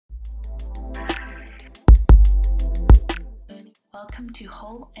Welcome to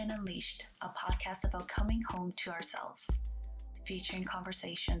Whole and Unleashed, a podcast about coming home to ourselves, featuring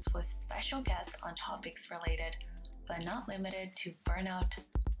conversations with special guests on topics related, but not limited to burnout,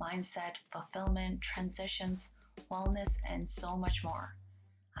 mindset, fulfillment, transitions, wellness, and so much more.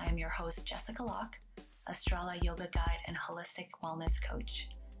 I am your host, Jessica Locke, Astrala yoga guide and holistic wellness coach.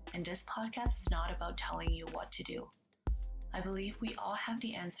 And this podcast is not about telling you what to do. I believe we all have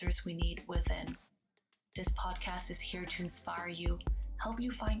the answers we need within. This podcast is here to inspire you, help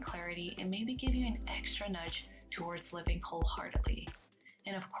you find clarity, and maybe give you an extra nudge towards living wholeheartedly.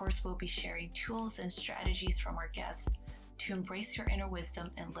 And of course, we'll be sharing tools and strategies from our guests to embrace your inner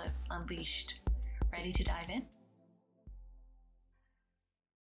wisdom and live unleashed. Ready to dive in?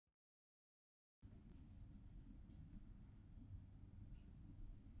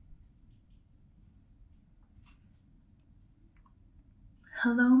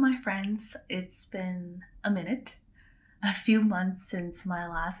 Hello, my friends. It's been a minute, a few months since my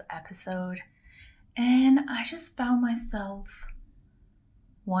last episode, and I just found myself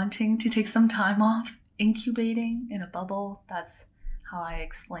wanting to take some time off, incubating in a bubble. That's how I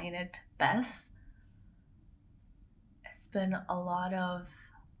explain it best. It's been a lot of,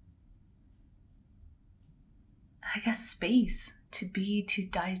 space to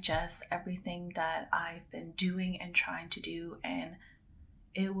digest everything that I've been doing and trying to do, and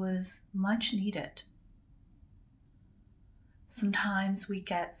it was much needed. Sometimes we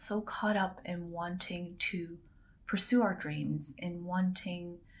get so caught up in wanting to pursue our dreams, in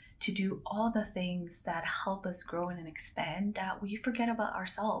wanting to do all the things that help us grow and expand, that we forget about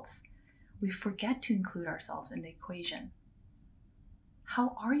ourselves. We forget to include ourselves in the equation.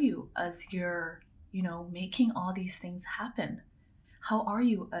 How are you as you're, making all these things happen? How are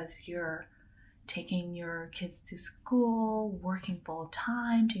you as you're taking your kids to school, working full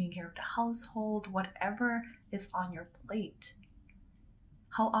time, taking care of the household, whatever is on your plate?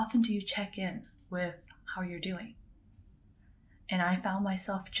 How often do you check in with how you're doing? And I found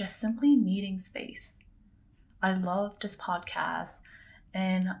myself just simply needing space. I love this podcast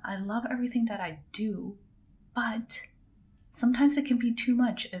and I love everything that I do, but sometimes it can be too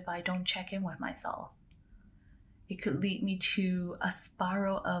much if I don't check in with myself. It could lead me to a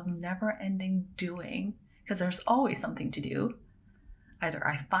spiral of never-ending doing, because there's always something to do. Either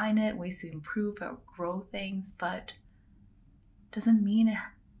I find it, ways to improve or grow things, but doesn't mean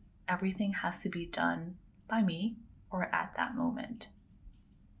everything has to be done by me or at that moment.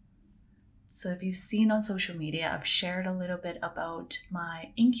 So if you've seen on social media, I've shared a little bit about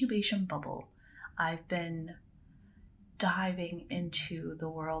my incubation bubble. I've been diving into the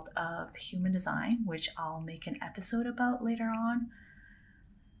world of human design, which I'll make an episode about later on.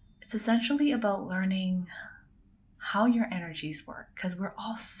 It's essentially about learning how your energies work, because we're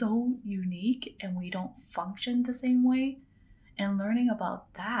all so unique and we don't function the same way. And learning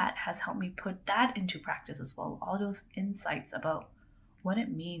about that has helped me put that into practice as well. All those insights about what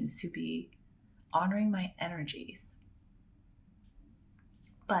it means to be honoring my energies.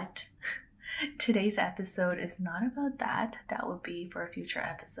 But today's episode is not about that. That would be for a future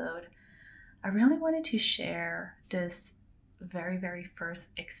episode. I really wanted to share this very, very first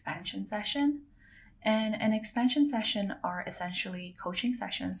expansion session. And an expansion session are essentially coaching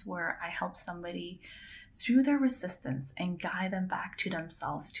sessions where I help somebody through their resistance and guide them back to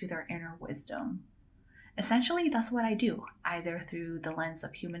themselves, to their inner wisdom. Essentially, that's what I do, either through the lens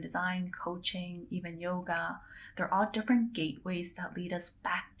of human design, coaching, even yoga. They're all different gateways that lead us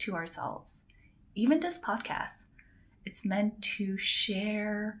back to ourselves. Even this podcast, it's meant to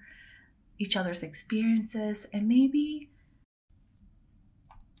share each other's experiences and maybe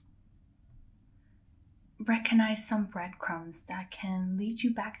recognize some breadcrumbs that can lead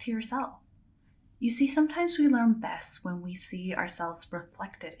you back to yourself. You see, sometimes we learn best when we see ourselves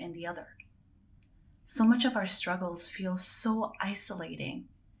reflected in the other. So much of our struggles feel so isolating.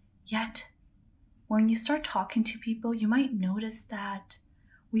 Yet, when you start talking to people, you might notice that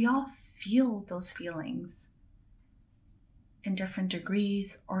we all feel those feelings in different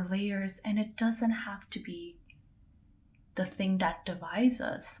degrees or layers, and it doesn't have to be the thing that divides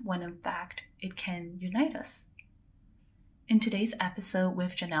us when in fact it can unite us. In today's episode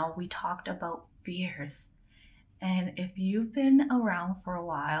with Janelle, we talked about fears. And if you've been around for a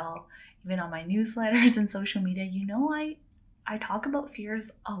while, even on my newsletters and social media, I talk about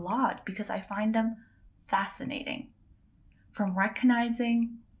fears a lot because I find them fascinating. From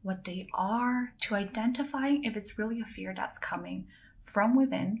recognizing what they are to identifying if it's really a fear that's coming from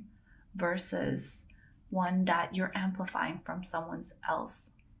within versus one that you're amplifying from someone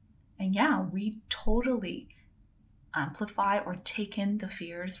else. And yeah, we totally amplify or take in the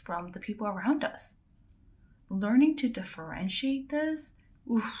fears from the people around us. Learning to differentiate this,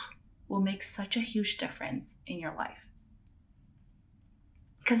 will make such a huge difference in your life.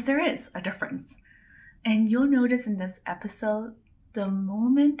 Because there is a difference. And you'll notice in this episode, the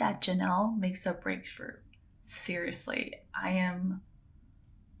moment that Janelle makes a breakthrough, seriously, I am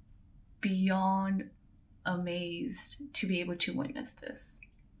beyond amazed to be able to witness this.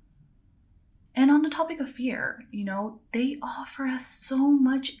 And on the topic of fear, they offer us so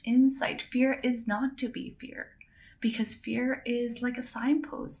much insight. Fear is not to be fear, because fear is like a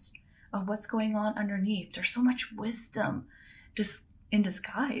signpost of what's going on underneath. There's so much wisdom just in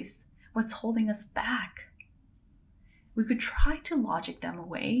disguise. What's holding us back? We could try to logic them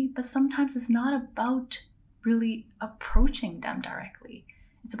away, but sometimes it's not about really approaching them directly.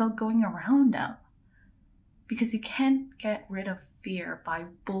 It's about going around them. Because you can't get rid of fear by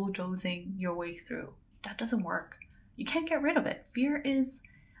bulldozing your way through. That doesn't work. You can't get rid of it. Fear is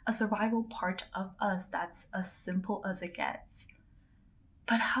a survival part of us that's as simple as it gets.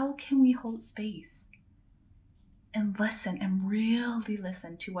 But how can we hold space and listen and really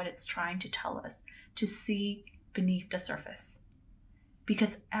listen to what it's trying to tell us, to see beneath the surface?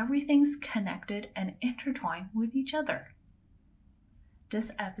 Because everything's connected and intertwined with each other.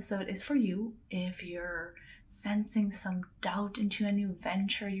 This episode is for you if you're sensing some doubt into a new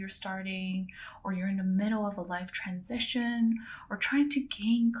venture you're starting, or you're in the middle of a life transition, or trying to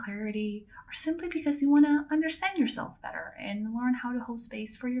gain clarity, or simply because you want to understand yourself better and learn how to hold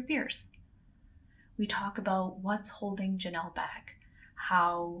space for your fears. We talk about what's holding Janelle back,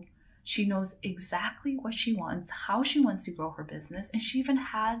 how she knows exactly what she wants, how she wants to grow her business, and she even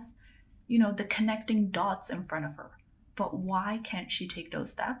has, the connecting dots in front of her. But why can't she take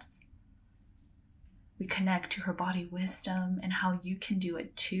those steps? We connect to her body wisdom and how you can do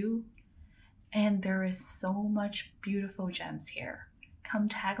it too. And there is so much beautiful gems here. Come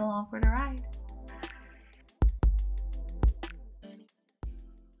tag along for the ride.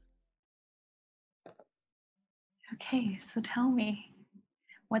 Okay, so tell me,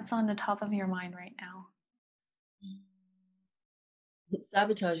 what's on the top of your mind right now?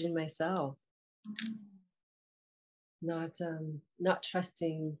 Sabotaging myself. Not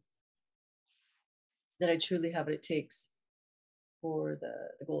trusting that I truly have what it takes for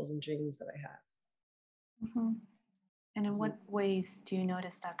the goals and dreams that I have. Mm-hmm. And in what ways do you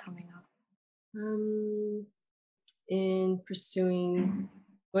notice that coming up? In pursuing,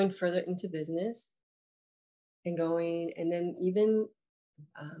 going further into business and then even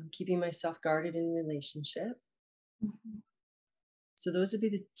keeping myself guarded in relationship. Mm-hmm. So those would be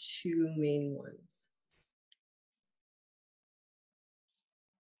the two main ones.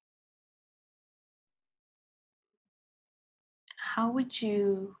 How would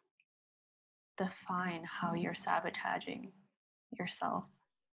you define how you're sabotaging yourself?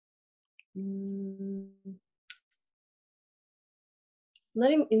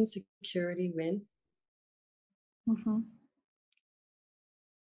 Letting insecurity win. Mm-hmm.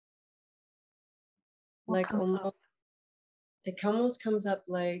 Like almost, it almost comes up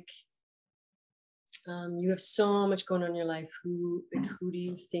like you have so much going on in your life. Who do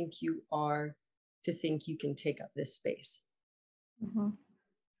you think you are to think you can take up this space? Mm-hmm.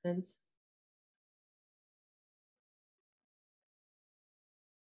 Sense?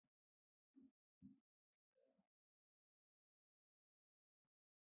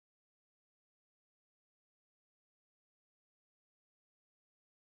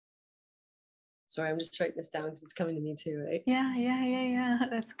 Sorry, I'm just writing this down because it's coming to me too, right? Yeah.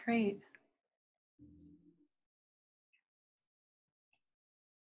 That's great.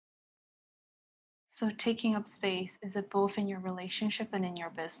 So taking up space, is it both in your relationship and in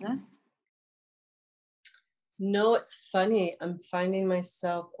your business? No, it's funny. I'm finding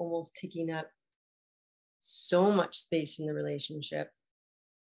myself almost taking up so much space in the relationship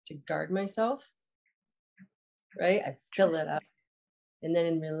to guard myself, right? I fill it up. And then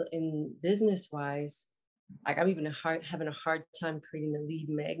in business wise, like I'm even having a hard time creating a lead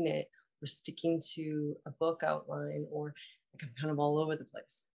magnet or sticking to a book outline, or like I'm kind of all over the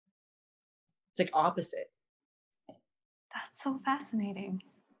place. It's like opposite. That's so fascinating.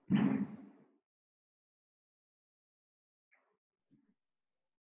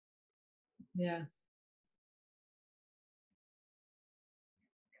 Yeah.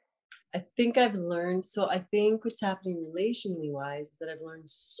 I think I've learned. So I think what's happening relationally wise is that I've learned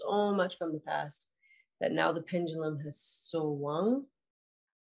so much from the past that now the pendulum has swung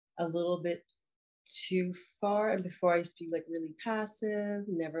a little bit too far. And before I used to be like really passive,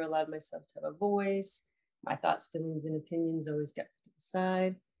 never allowed myself to have a voice. My thoughts, feelings, and opinions always get put to the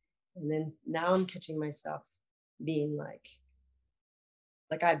side. And then now I'm catching myself being like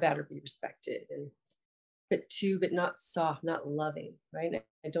I better be respected. And but not soft, not loving, right?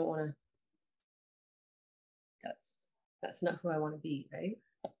 I don't want to, that's not who I want to be, right?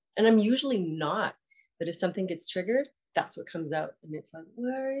 And I'm usually not, but if something gets triggered, that's what comes out. And it's like,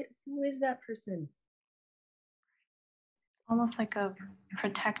 who is that person? Almost like a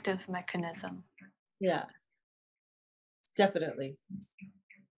protective mechanism. Yeah, definitely.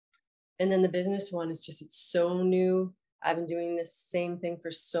 And then the business one is just, it's so new. I've been doing this same thing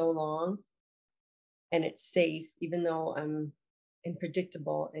for so long, and it's safe, even though I'm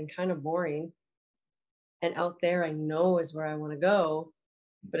unpredictable and kind of boring. And out there, I know is where I want to go,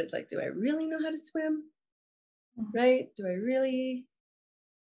 but it's like, do I really know how to swim? Mhm. Right? Do I really?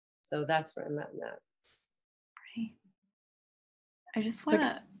 So that's where I'm at in that. Right. I just So want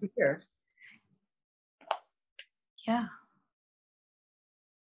to, here. yeah.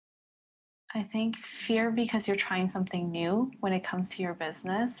 I think fear because you're trying something new when it comes to your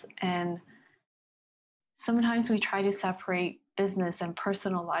business. And sometimes we try to separate business and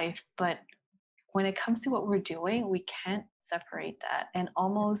personal life, but when it comes to what we're doing, we can't separate that. And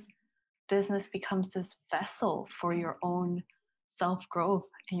almost business becomes this vessel for your own self growth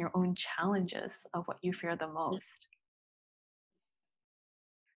and your own challenges of what you fear the most.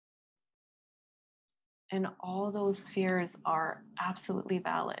 And all those fears are absolutely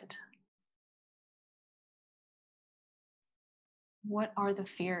valid. What are the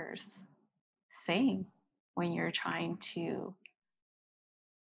fears saying when you're trying to?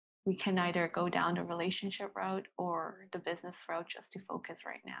 We can either go down the relationship route or the business route just to focus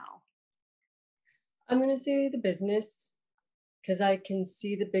right now. I'm going to say the business because I can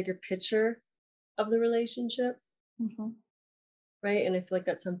see the bigger picture of the relationship, Mm-hmm. right? And I feel like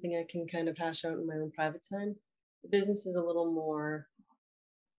that's something I can kind of hash out in my own private time. The business is a little more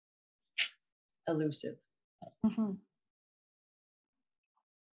elusive. Mm-hmm.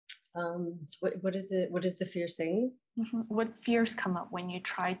 So what is it? What is the fear saying? Mm-hmm. What fears come up when you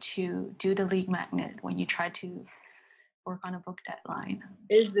try to do the lead magnet, when you try to work on a book deadline?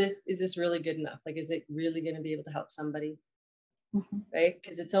 Is this really good enough? Like, is it really going to be able to help somebody? Mm-hmm. Right?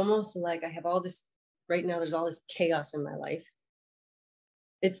 Because it's almost like I have all this right now. There's all this chaos in my life.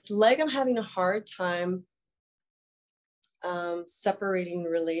 It's like I'm having a hard time separating the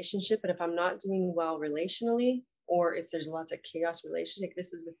relationship. And if I'm not doing well relationally, or if there's lots of chaos relationship,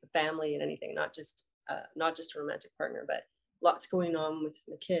 this is with the family and anything, not just a romantic partner, but lots going on with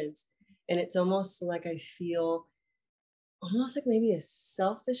the kids. And it's almost like I feel almost like maybe a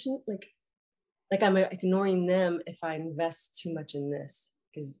selfish, like I'm ignoring them if I invest too much in this.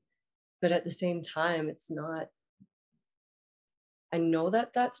 But at the same time, it's not. I know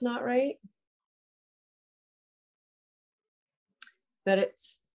that that's not right, but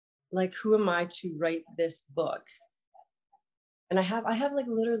it's like, who am I to write this book? And I have like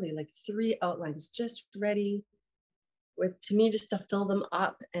literally like 3 outlines just ready with, to me, just to fill them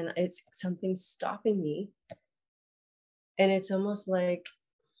up, and it's something stopping me. And it's almost like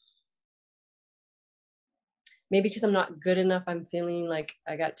maybe because I'm not good enough, I'm feeling like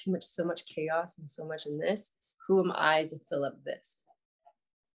I got so much chaos and so much in this. Who am I to fill up this?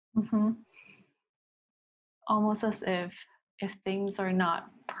 Mm-hmm. Almost as if things are not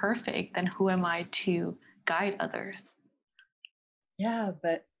perfect, then who am I to guide others? Yeah,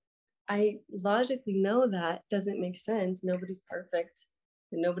 but I logically know that doesn't make sense. Nobody's perfect,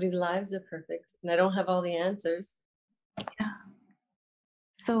 and nobody's lives are perfect, and I don't have all the answers. Yeah.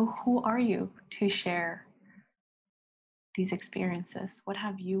 So who are you to share these experiences? What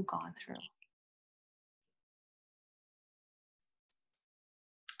have you gone through?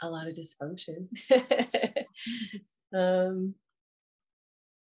 A lot of dysfunction. um,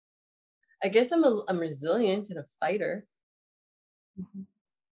 I guess I'm resilient and a fighter, Mm-hmm.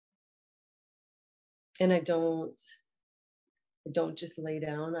 and I don't just lay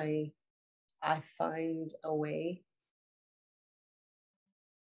down. I find a way.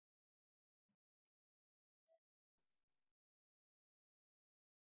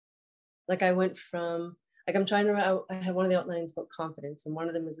 Like I went from, like, I'm trying to, I have one of the outlines about confidence, and one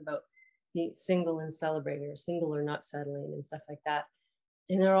of them is about being single and celebrating, or single or not settling, and stuff like that.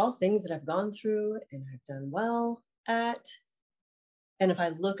 And they're all things that I've gone through and I've done well at. And if I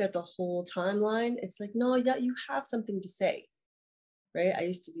look at the whole timeline, it's like, no, yeah, you have something to say, right? I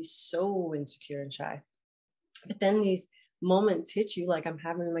used to be so insecure and shy. But then these moments hit you, like I'm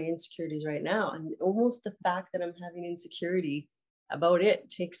having my insecurities right now. And almost the fact that I'm having insecurity about it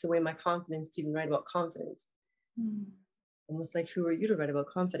takes away my confidence to even write about confidence. Mm. Almost like, who are you to write about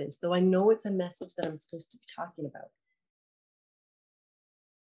confidence? Though I know it's a message that I'm supposed to be talking about.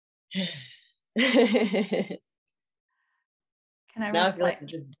 Can I Now I feel like reflect? I'm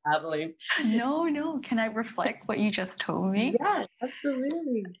just babbling. No, no. Can I reflect what you just told me? Yes,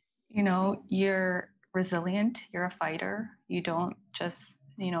 absolutely. You know, you're resilient, you're a fighter. You don't just,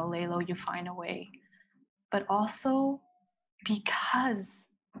 lay low, you find a way. But also because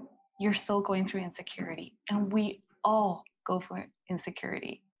you're still going through insecurity, and we all go through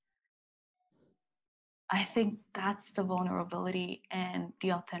insecurity. I think that's the vulnerability and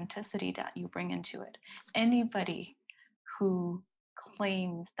the authenticity that you bring into it. Anybody who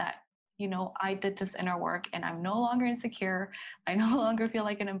claims that, I did this inner work and I'm no longer insecure, I no longer feel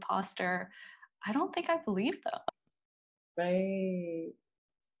like an imposter, I don't think I believe them, Right.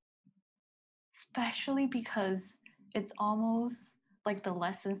 especially because it's almost like the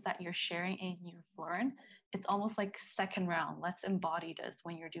lessons that you're sharing and you've learned. It's almost like second round. Let's embody this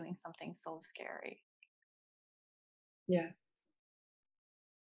when you're doing something so scary. Yeah,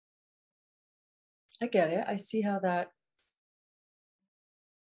 I get it. I see how that.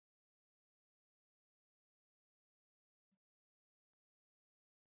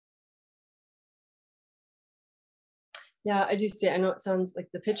 Yeah, I do see it. I know it sounds like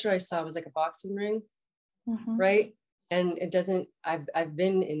the picture I saw was like a boxing ring, Mm-hmm. right? And it doesn't. I've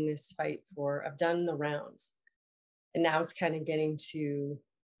been in this fight for. I've done the rounds, and now it's kind of getting to,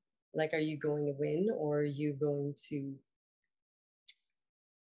 like, are you going to win or are you going to?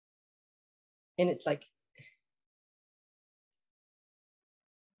 And it's like,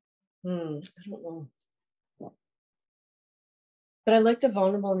 I don't know. But I like the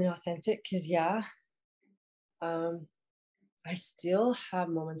vulnerable and the authentic because, yeah, um, I still have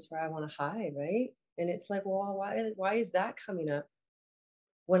moments where I want to hide, right? And it's like, well, why is that coming up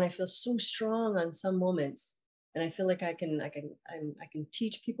when I feel so strong on some moments, and I feel like I can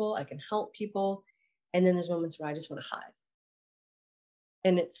teach people, I can help people, and then there's moments where I just want to hide,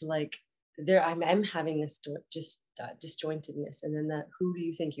 and it's like I'm having this disjointedness, and then that who do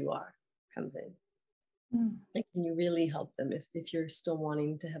you think you are comes in. Mm. Like, can you really help them if you're still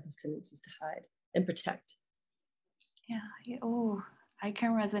wanting to have those tendencies to hide and protect? Yeah. Oh, I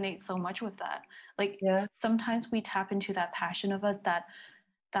can resonate so much with that. Like Yeah, sometimes we tap into that passion of us, that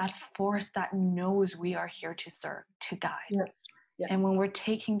force that knows we are here to serve, to guide. yeah, yeah, And when we're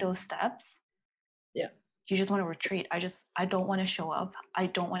taking those steps, yeah. you just want to retreat. I don't want to show up. I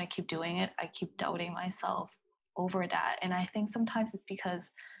don't want to keep doing it. I keep doubting myself over that. And I think sometimes it's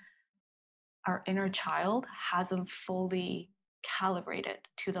because our inner child hasn't fully calibrated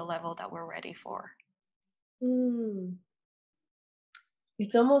to the level that we're ready for. Mm.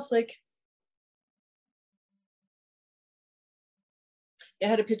 It's almost like I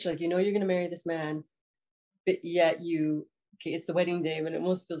had a picture, like, you're going to marry this man, but yet okay, it's the wedding day, when it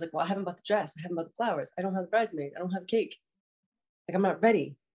almost feels like, well, I haven't bought the dress, I haven't bought the flowers, I don't have the bridesmaid, I don't have a cake, like, I'm not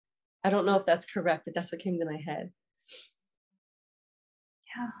ready. I don't know if that's correct, but that's what came to my head.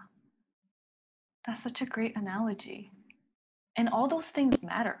 Yeah, that's such a great analogy. And all those things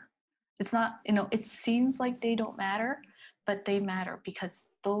matter. It's not, it seems like they don't matter, but they matter because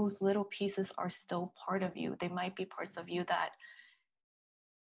those little pieces are still part of you. They might be parts of you that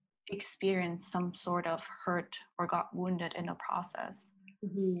experienced some sort of hurt or got wounded in the process,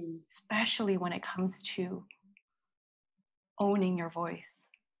 Mhm. especially when it comes to owning your voice.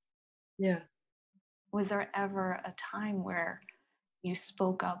 Yeah. Was there ever a time where you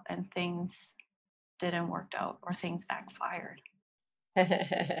spoke up and things didn't work out or things backfired?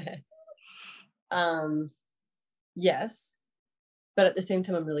 um yes, but at the same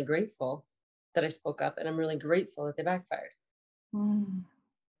time I'm really grateful that I spoke up, and I'm really grateful that they backfired. Mm.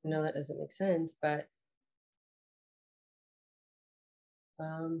 I know that doesn't make sense, but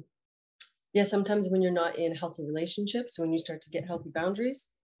um yeah, sometimes when you're not in healthy relationships, when you start to get healthy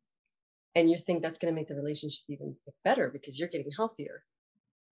boundaries and you think that's going to make the relationship even better because you're getting healthier,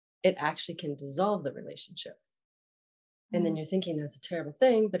 it actually can dissolve the relationship. And then Mm. you're thinking that's a terrible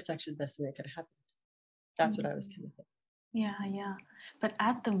thing, but it's actually the best thing that could have happened. That's what I was Mm. kind of thinking. Yeah, yeah. But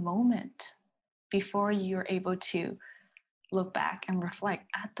at the moment, before you're able to look back and reflect,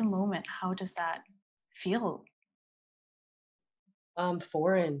 at the moment, how does that feel?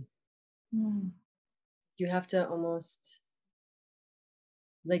 Foreign. Mm. You have to almost,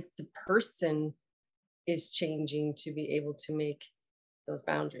 like, the person is changing to be able to make those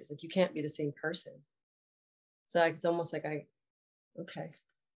boundaries. Like, you can't be the same person. So, like, it's almost like okay.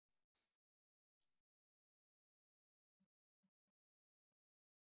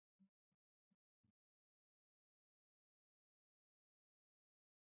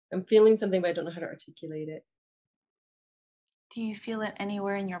 I'm feeling something, but I don't know how to articulate it. Do you feel it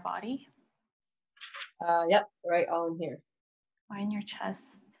anywhere in your body Yep, right, all in here. or in your chest?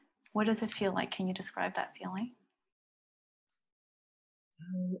 What does it feel like? Can you describe that feeling?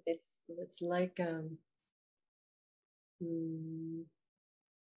 It's like mm,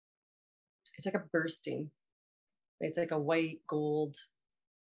 it's like a bursting. It's like a white gold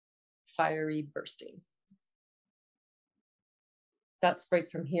fiery bursting. That's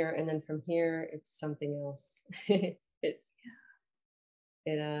right from here, and then from here it's something else. it's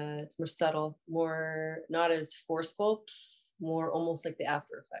it's more subtle, more not as forceful, more almost like the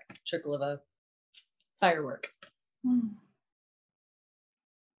after effect, trickle of a firework. Mm.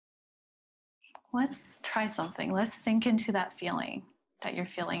 Let's try something. Let's sink into that feeling that you're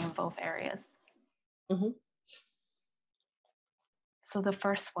feeling in both areas. Mm-hmm. So the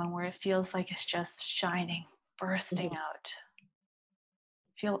first one where it feels like it's just shining, bursting Mm-hmm. out.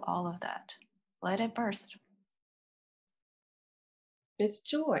 Feel all of that. Let it burst. It's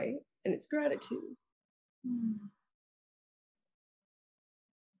joy and it's gratitude Mm.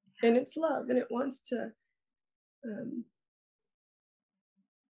 and it's love, and it wants to um,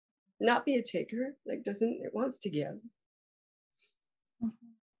 not be a taker. Like doesn't it wants to give. Mhm.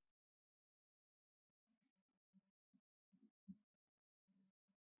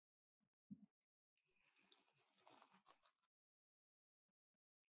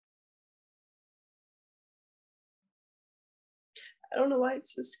 I don't know why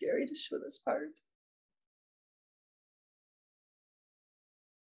it's so scary to show this part.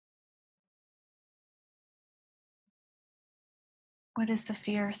 What is the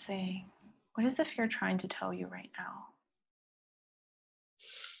fear saying? What is the fear trying to tell you right now?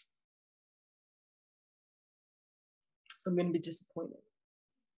 I'm going to be disappointed.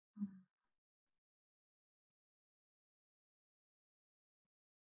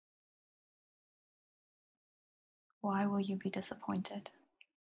 Why will you be disappointed?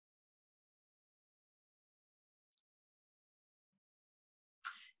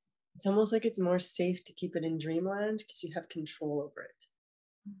 It's almost like it's more safe to keep it in dreamland because you have control over it.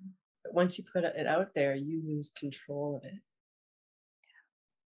 Mhm. But once you put it out there, you lose control of it.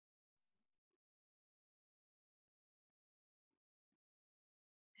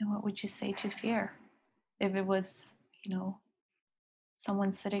 And what would you say to fear if it was, you know,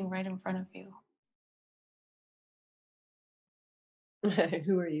 someone sitting right in front of you?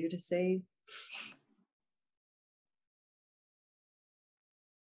 Who are you to say?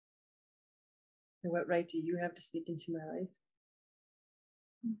 And what right do you have to speak into my life?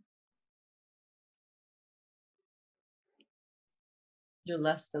 You're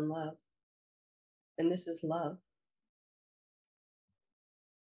less than love. And this is love.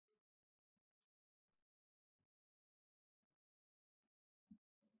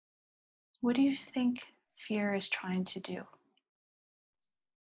 What do you think fear is trying to do?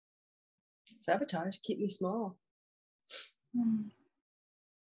 Sabotage, keep me small. Mm.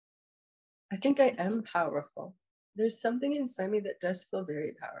 I think I am powerful. There's something inside me that does feel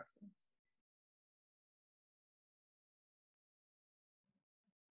very powerful.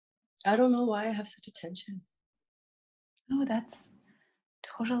 I don't know why I have such attention. Oh, that's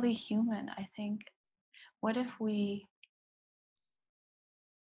totally human, I think. What if we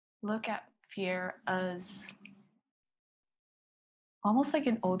look at fear as almost like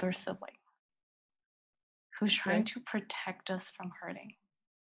an older sibling who's trying Okay. to protect us from hurting?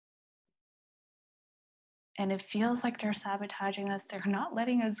 And it feels like they're sabotaging us. They're not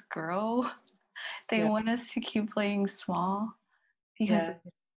letting us grow. They Yeah. want us to keep playing small because Yeah.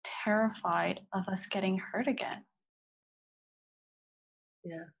 they're terrified of us getting hurt again.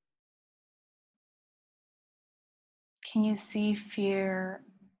 Yeah. Can you see fear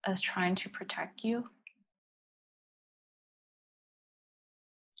as trying to protect you?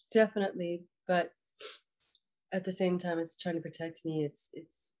 Definitely. But at the same time, it's trying to protect me.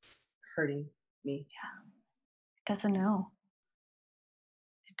 It's hurting me. Yeah, it doesn't know.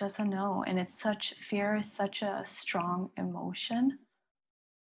 It doesn't know. And it's such, fear is such a strong emotion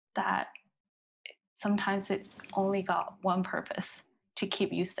that sometimes it's only got one purpose: to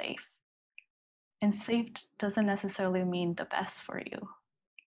keep you safe. And safe doesn't necessarily mean the best for you.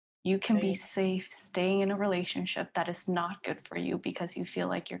 You can be Right. safe staying in a relationship that is not good for you because you feel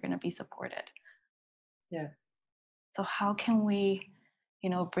like you're going to be supported. Yeah. So how can we,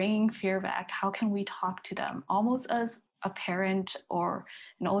 bringing fear back, how can we talk to them almost as a parent or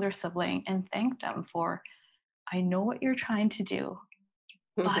an older sibling and thank them for, I know what you're trying to do,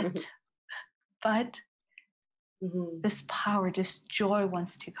 but but Mhm. this power, this joy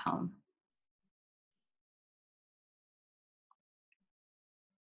wants to come.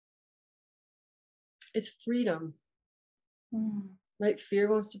 It's freedom. Mm. Right? Fear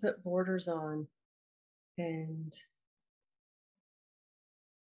wants to put borders on and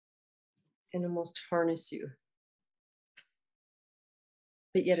almost harness you.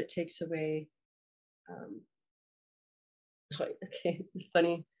 but yet it takes away. Okay,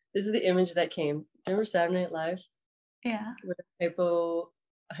 funny. This is the image that came. Do you remember Saturday Night Live Yeah. with a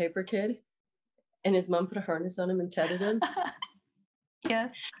hyper kid, and his mom put a harness on him and tethered him,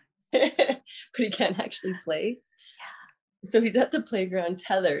 Yes. but he can't actually play. So he's at the playground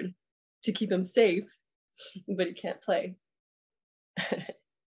tethered to keep him safe, but he can't play.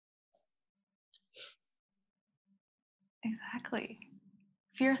 Exactly.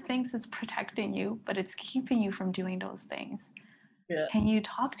 Fear thinks it's protecting you, but it's keeping you from doing those things. Yeah. Can you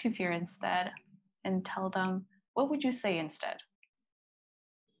talk to fear instead and tell them, what would you say instead?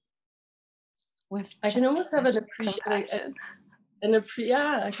 With I can almost have gentleness, an appreciation.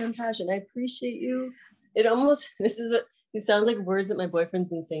 compassion. A compassion. I appreciate you. It almost it sounds like words that my boyfriend's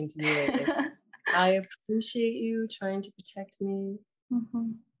been saying to me lately. I appreciate you trying to protect me.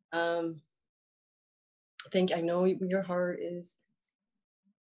 Mhm. I know your heart is,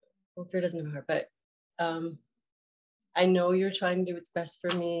 well, fear doesn't have a heart, but I know you're trying to do what's best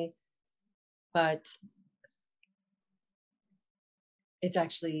for me, but it's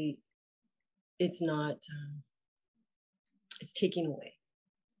actually, it's not, it's taking away.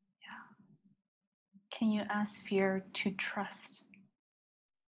 Can you ask fear to trust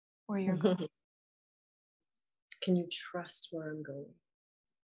where you're going? Can you trust where I'm going?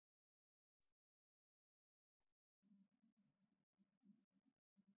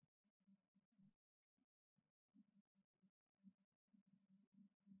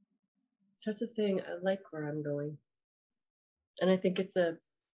 So that's the thing. I like where I'm going. And I think it's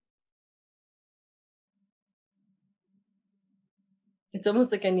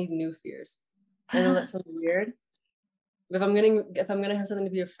almost like I need new fears. I know that sounds weird. But if I'm gonna have something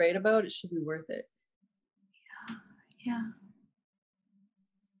to be afraid about, it should be worth it. Yeah.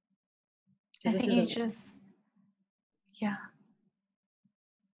 I Because this think you isn't. just, yeah.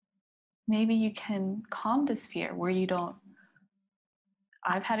 Maybe you can calm this fear where you don't.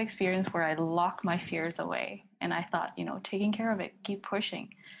 I've had experience where I lock my fears away and I thought, taking care of it, keep pushing.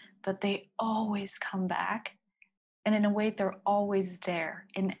 But they always come back. And in a way, they're always there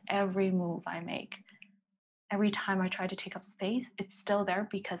in every move I make. Every time I try to take up space, it's still there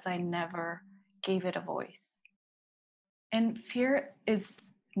because I never gave it a voice. And fear is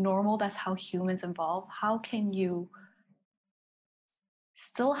normal. That's how humans evolve. How can you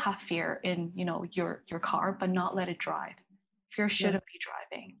still have fear in, your car, but not let it drive? Fear Yeah. shouldn't be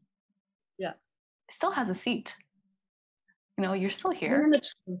driving. Yeah. It still has a seat. You're still Even here. in the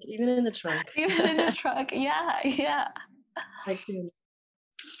trunk. Even in the trunk. Even in the truck. Yeah, yeah. I can.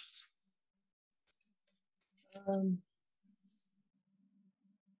 Um,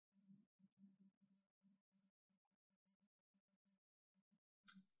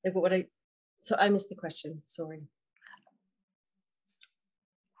 like what I. So I missed the question. Sorry.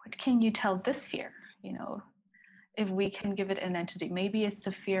 What can you tell this fear? If we can give it an entity, maybe it's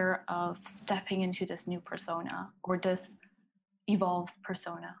the fear of stepping into this new persona or this evolved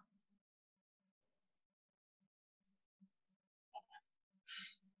persona.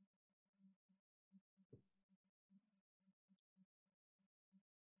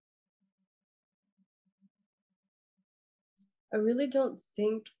 I really don't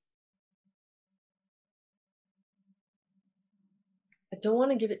think. I don't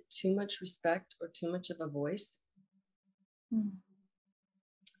want to give it too much respect or too much of a voice.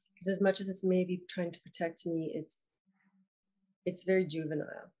 Because as much as it's maybe trying to protect me, it's very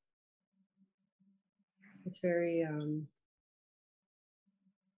juvenile. It's very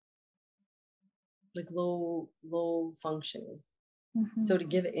like low functioning. So to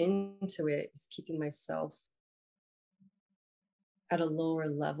give into it is keeping myself at a lower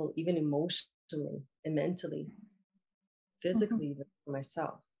level, even emotionally and mentally, physically, even for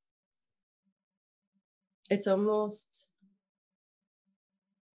myself. It's almost,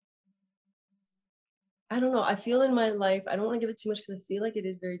 I don't know. I feel in my life, I don't want to give it too much because I feel like it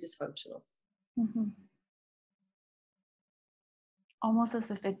is very dysfunctional. Almost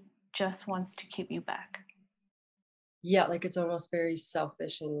as if it just wants to keep you back. Yeah, like it's almost very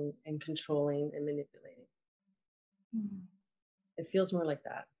selfish and controlling and manipulating. It feels more like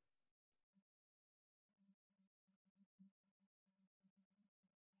that.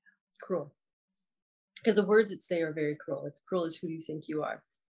 Cruel. Because the words it say are very cruel. Like cruel is who you think you are.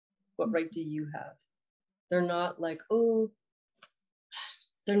 What right do you have? They're not like, oh,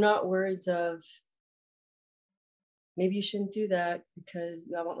 they're not words of maybe you shouldn't do that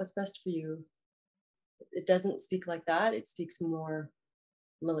because I want what's best for you. It doesn't speak like that. It speaks more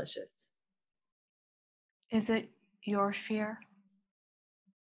malicious. Is it your fear?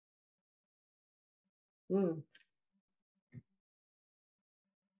 Mm.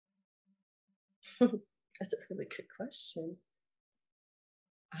 That's a really good question.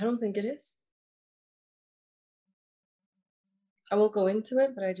 I don't think it is. I won't go into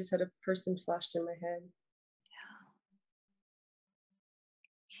it, but I just had a person flashed in my head.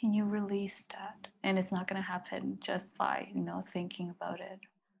 Can you release that? And it's not going to happen just by, thinking about it.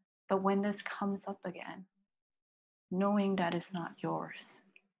 But when this comes up again, knowing that it's not yours,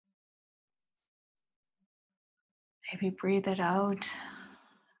 maybe breathe it out,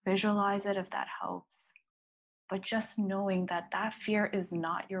 visualize it if that helps. But just knowing that that fear is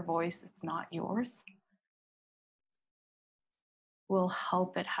not your voice, it's not yours, will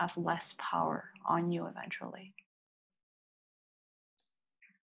help it have less power on you eventually.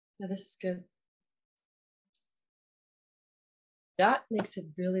 Yeah, this is good. That makes a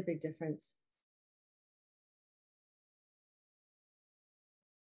really big difference.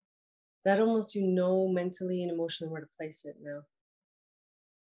 That almost you know mentally and emotionally where to place it now.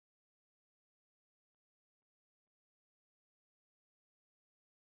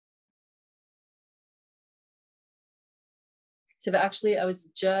 So actually, I was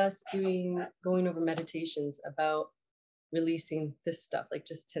just going over meditations about releasing this stuff, like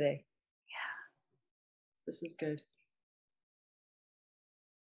just today. Yeah. This is good.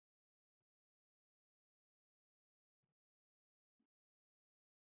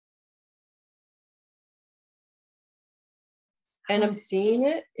 And I'm seeing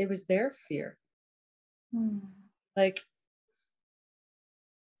it. It was their fear. Like,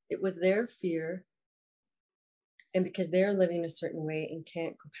 it was their fear. And because they're living a certain way and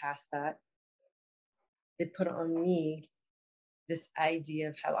can't go past that, they put on me this idea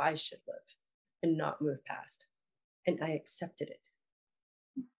of how I should live and not move past. And I accepted it.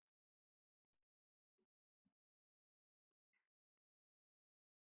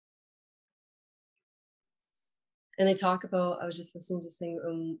 And they talk about, I was just listening to this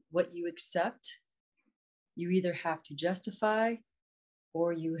thing, what you accept, you either have to justify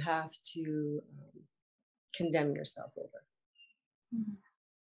or you have to condemn yourself over.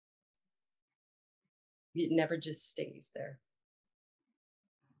 It never just stays there.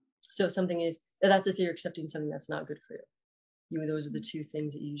 So if something is, that's if you're accepting something that's not good for you. Those are the two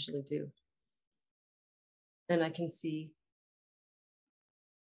things that you usually do. And I can see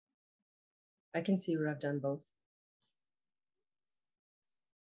where I've done both.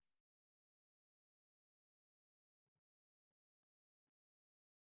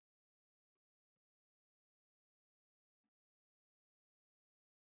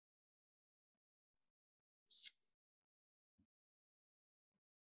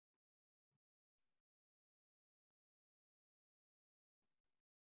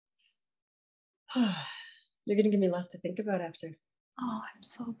 You're going to give me less to think about after. Oh, I'm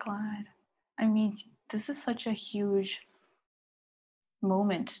so glad. I mean, this is such a huge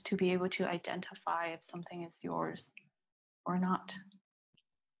moment to be able to identify if something is yours or not.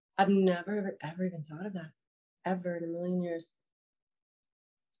 I've never, ever even thought of that, ever in a million years.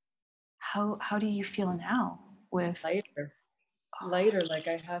 How do you feel now with lighter, like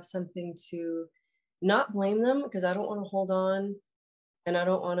I have something to not blame them, because I don't want to hold on, and I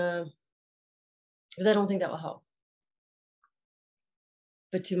don't want to, because I don't think that will help,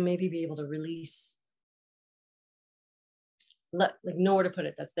 but to maybe be able to release, like know where to put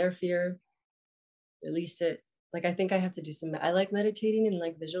it. That's their fear. Release it. Like I think I have to do I like meditating and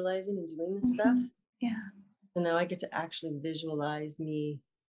like visualizing and doing this stuff. Yeah. So now I get to actually visualize me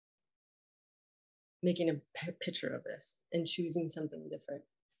making a picture of this and choosing something different.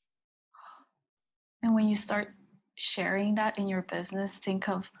 And when you start sharing that in your business, think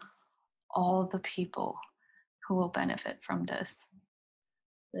of all the people who will benefit from this.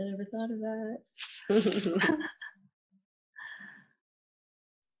 I never thought of that.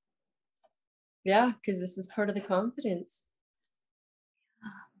 Yeah, because this is part of the confidence.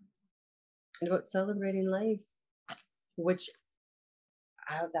 And about celebrating life, which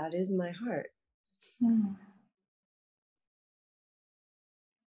that is my heart.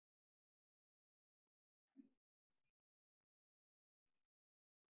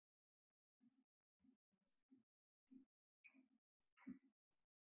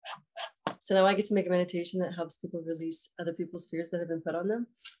 So now I get to make a meditation that helps people release other people's fears that have been put on them.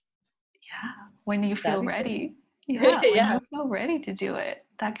 Yeah, when you feel ready. Yeah, when you feel ready to do it.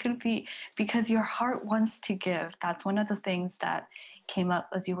 That could be because your heart wants to give. That's one of the things that came up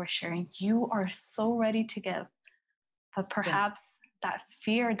as you were sharing. You are so ready to give. But perhaps that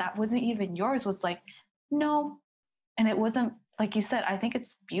fear that wasn't even yours was like, no. And it wasn't, like you said, I think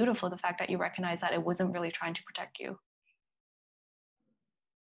it's beautiful the fact that you recognize that it wasn't really trying to protect you.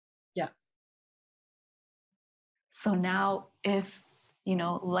 Yeah. So now if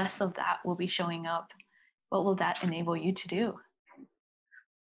less of that will be showing up. What will that enable you to do?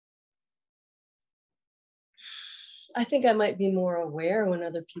 I think I might be more aware when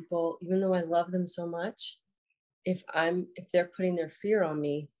other people, even though I love them so much, if they're putting their fear on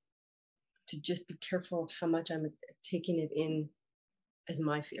me, to just be careful of how much I'm taking it in as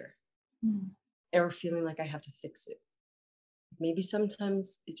my fear, or feeling like I have to fix it. Maybe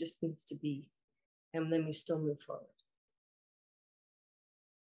sometimes it just needs to be, and then we still move forward.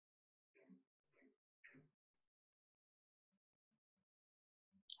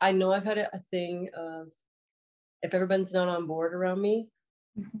 I know I've had a thing of, if everyone's not on board around me,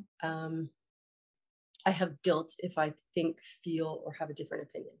 I have guilt if I think, feel, or have a different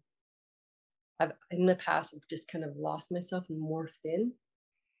opinion. I've in the past I've just kind of lost myself and morphed in,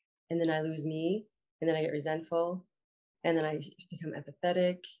 and then I lose me, and then I get resentful, and then I become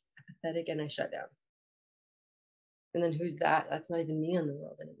apathetic, and I shut down. And then who's that? That's not even me in the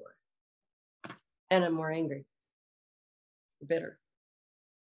world anymore. And I'm more angry, bitter.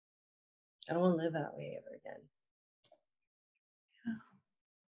 I don't want to live that way ever again.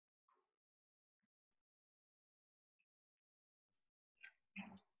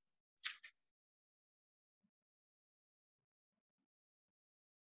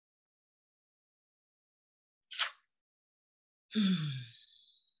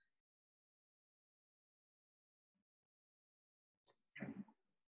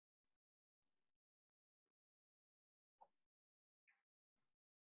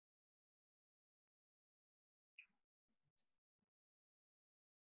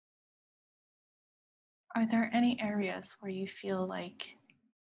 Are there any areas where you feel like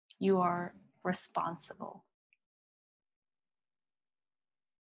you are responsible?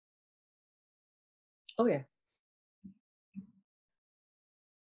 Oh yeah.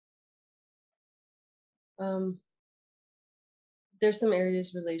 There's some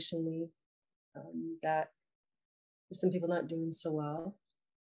areas relationally that there's some people not doing so well,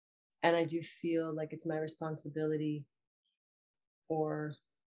 and I do feel like it's my responsibility, or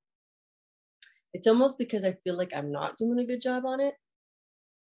it's almost because I feel like I'm not doing a good job on it.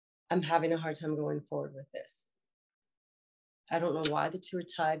 I'm having a hard time going forward with this. I don't know why the two are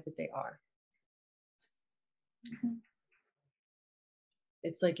tied, but they are.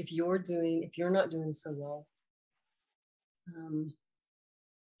 It's like if you're not doing so well,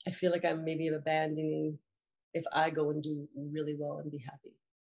 I feel like I'm maybe abandoning if I go and do really well and be happy.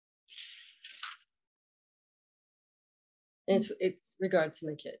 And it's regard to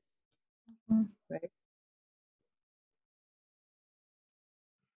my kids, right?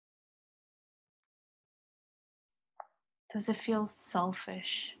 Does it feel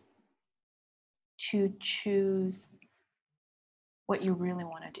selfish to choose what you really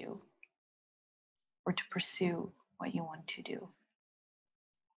want to do or to pursue what you want to do?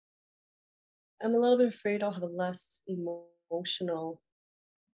 I'm a little bit afraid I'll have a less emotional.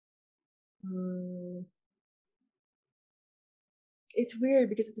 It's weird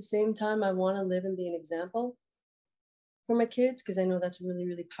because at the same time, I want to live and be an example for my kids because I know that's really,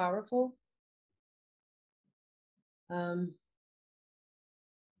 really powerful.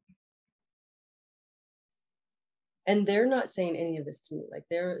 And they're not saying any of this to me. Like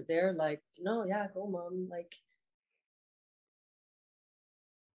they're like, no, yeah, go mom. Like,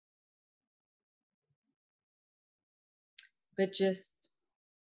 but just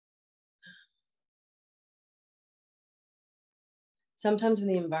sometimes when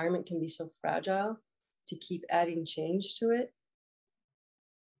the environment can be so fragile, to keep adding change to it.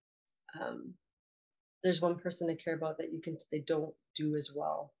 There's one person I care about that they don't do as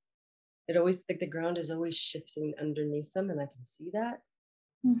well. It always, like, the ground is always shifting underneath them, and I can see that.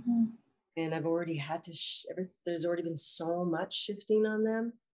 And I've already had to there's already been so much shifting on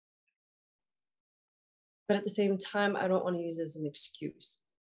them, but at the same time I don't want to use it as an excuse.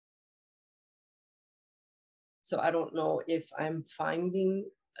 So I don't know if I'm finding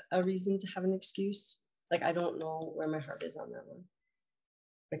a reason to have an excuse. Like, I don't know where my heart is on that one.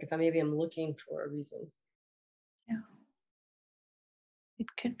 Like, if I'm looking for a reason. Yeah. It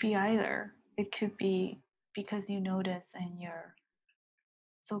could be either. It could be because you notice and you're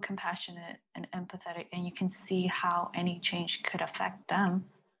so compassionate and empathetic, and you can see how any change could affect them,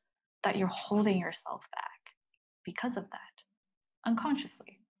 that you're holding yourself back because of that.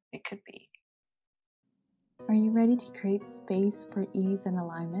 Unconsciously, it could be. Are you ready to create space for ease and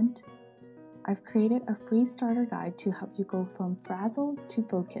alignment? I've created a free starter guide to help you go from frazzled to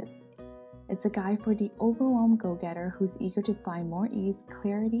focus. It's a guide for the overwhelmed go-getter who's eager to find more ease,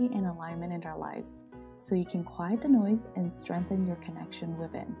 clarity, and alignment in their lives, so you can quiet the noise and strengthen your connection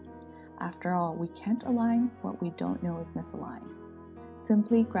within. After all, we can't align what we don't know is misaligned.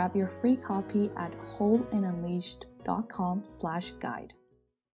 Simply grab your free copy at wholeandunleashed.com/guide.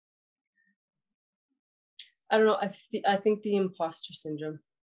 I don't know. I think the imposter syndrome.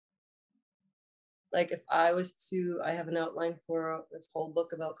 Like if I was to, I have an outline for this whole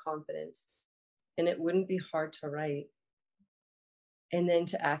book about confidence, and it wouldn't be hard to write. And then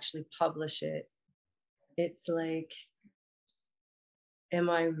to actually publish it, it's like,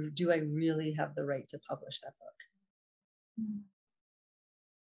 do I really have the right to publish that book?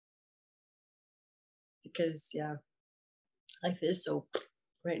 Because yeah, life is so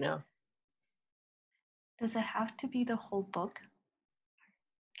right now. Does it have to be the whole book?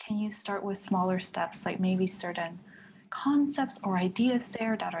 Can you start with smaller steps, like maybe certain concepts or ideas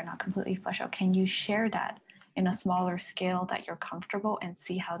there that are not completely fleshed out? Can you share that in a smaller scale that you're comfortable and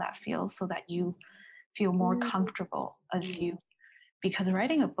see how that feels so that you feel more comfortable as you, because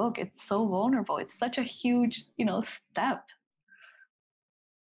writing a book, it's so vulnerable. It's such a huge, step.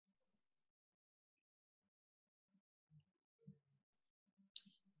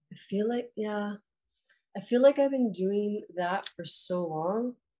 I feel like, yeah, I feel like I've been doing that for so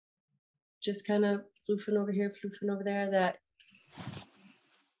long, just kind of floofing over here, floofing over there, that I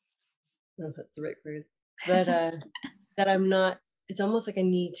don't know if that's the right word, but that I'm not, it's almost like I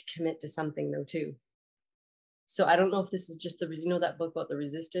need to commit to something though too. So I don't know if this is just that book about the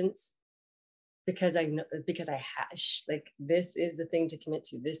resistance, because I know, because I hash, like, this is the thing to commit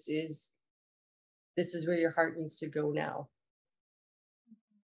to. This is where your heart needs to go now.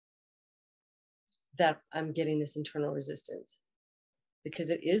 That I'm getting this internal resistance because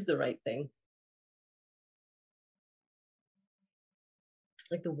it is the right thing.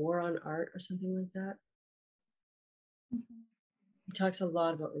 Like the War on Art or something like that. He talks a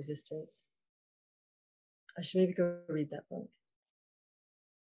lot about resistance. I should maybe go read that book.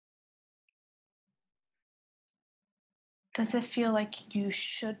 Does it feel like you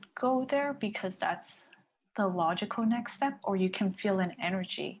should go there because that's the logical next step, or you can feel an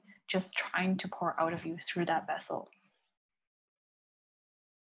energy just trying to pour out of you through that vessel?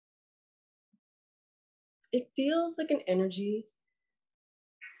 It feels like an energy.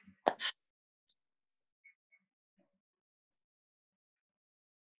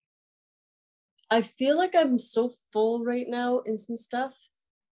 I feel like I'm so full right now in some stuff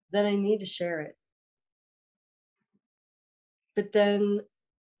that I need to share it. But then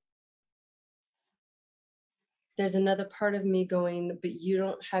there's another part of me going, but you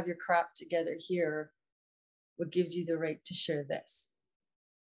don't have your crap together here. What gives you the right to share this?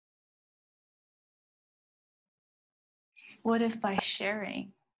 What if by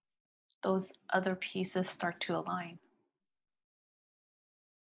sharing, those other pieces start to align?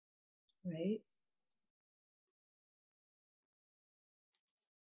 Right?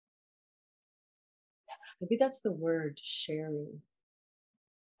 Maybe that's the word, sharing.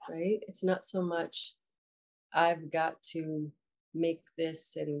 Right? It's not so much I've got to make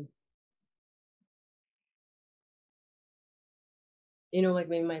this and, like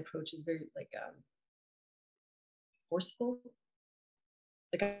maybe my approach is very like forceful.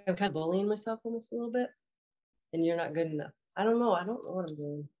 Like I'm kind of bullying myself almost a little bit, and you're not good enough. I don't know what I'm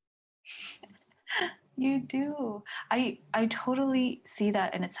doing. You do. I totally see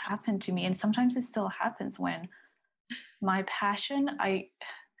that, and it's happened to me, and sometimes it still happens when my passion,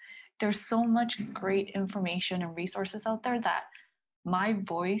 there's so much great information and resources out there that my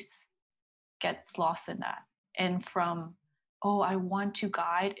voice gets lost in that. And from, oh, I want to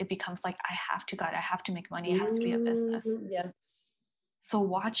guide, it becomes like I have to guide, I have to make money, it has to be a business. Yes. So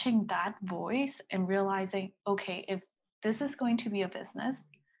watching that voice and realizing, okay, if this is going to be a business,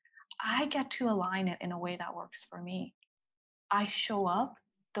 I get to align it in a way that works for me. I show up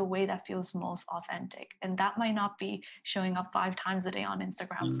the way that feels most authentic. And that might not be showing up 5 times a day on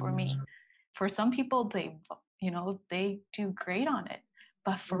Instagram for me. For some people, they do great on it.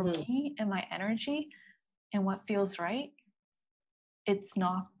 But for me and my energy and what feels right, it's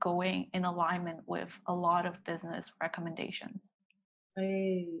not going in alignment with a lot of business recommendations.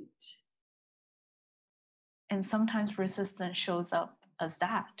 Right. And sometimes resistance shows up as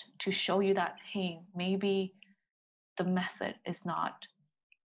that, to show you that, hey, maybe the method is not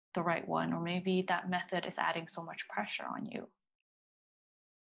the right one, or maybe that method is adding so much pressure on you.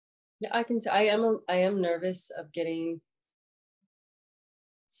 Yeah, I can say I am nervous of getting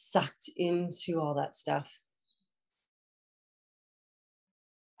sucked into all that stuff.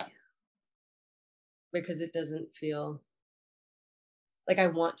 Because it doesn't feel like I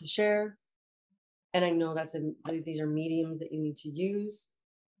want to share. And I know these are mediums that you need to use,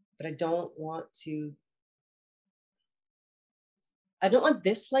 but I don't want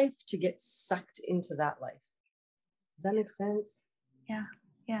this life to get sucked into that life. Does that make sense? Yeah.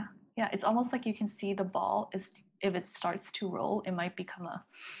 Yeah. Yeah. It's almost like you can see the ball is, if it starts to roll, it might become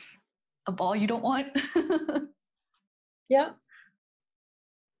a ball you don't want. Yeah.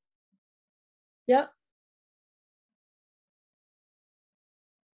 Yeah.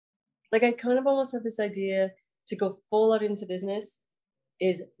 Like I kind of almost have this idea to go full out into business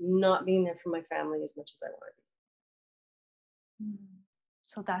is not being there for my family as much as I want to be.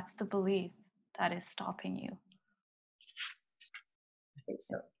 So that's the belief that is stopping you. I think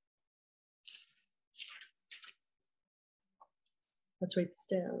so. Let's write this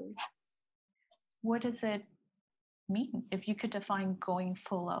down. What does it mean? If you could define going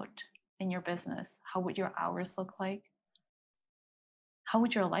full out in your business, how would your hours look like? How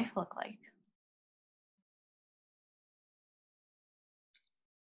would your life look like?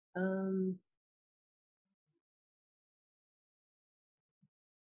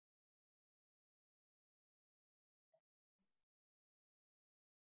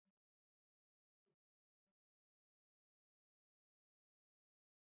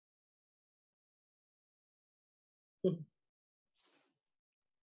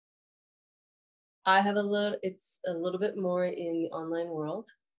 I have it's a little bit more in the online world.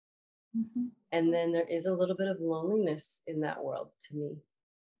 Mm-hmm. And then there is a little bit of loneliness in that world to me.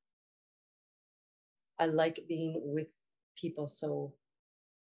 I like being with people. So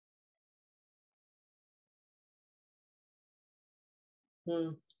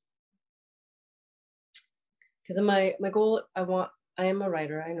because my goal, I am a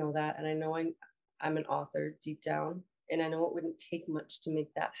writer. I know that. And I know I'm an author deep down. And I know it wouldn't take much to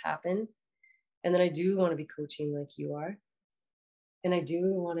make that happen. And then I do want to be coaching like you are. And I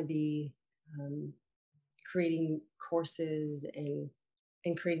do want to be creating courses and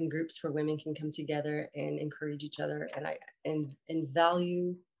creating groups where women can come together and encourage each other and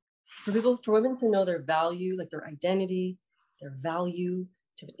value for women to know their value, like their identity, their value,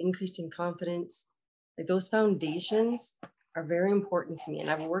 to have an increase in confidence. Like those foundations are very important to me.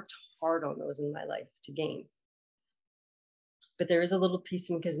 And I've worked hard on those in my life to gain. But there is a little piece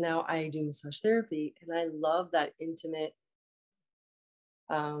in because now I do massage therapy and I love that intimate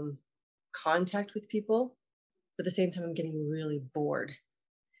contact with people. But at the same time, I'm getting really bored.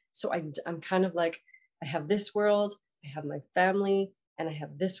 So I'm kind of like, I have this world, I have my family, and I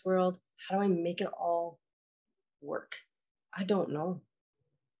have this world. How do I make it all work? I don't know.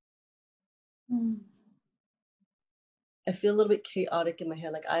 I feel a little bit chaotic in my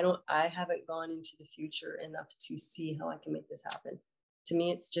head. Like I haven't gone into the future enough to see how I can make this happen. To me,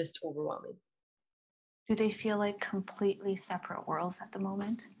 it's just overwhelming. Do they feel like completely separate worlds at the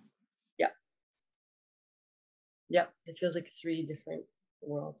moment? Yeah. Yeah. It feels like 3 different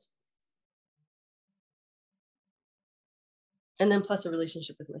worlds. And then plus a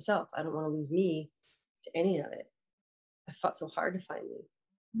relationship with myself. I don't want to lose me to any of it. I fought so hard to find me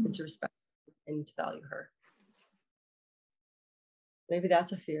and to respect and to value her. Maybe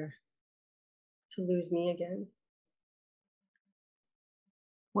that's a fear, to lose me again.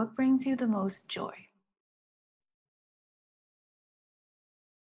 What brings you the most joy?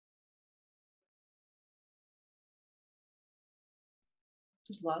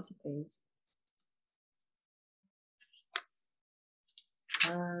 There's lots of things.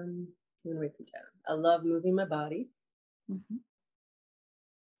 I'm gonna write them down. I love moving my body. Mm-hmm.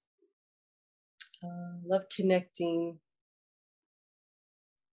 Love connecting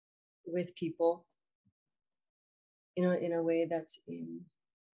with people, in a way that's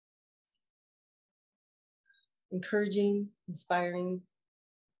encouraging, inspiring,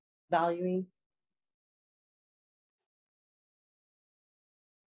 valuing.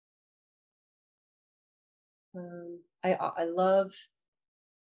 I love,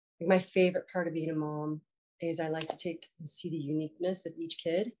 like, my favorite part of being a mom is I like to take and see the uniqueness of each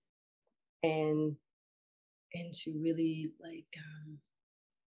kid and to really like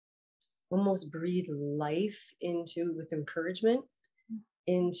almost breathe life into with encouragement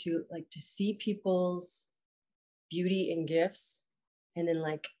into like to see people's beauty and gifts and then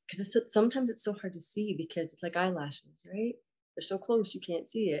like because sometimes it's so hard to see because it's like eyelashes, right? They're so close you can't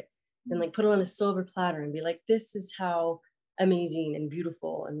see it. And like put it on a silver platter and be like, this is how amazing and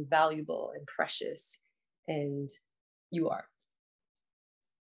beautiful and valuable and precious and you are.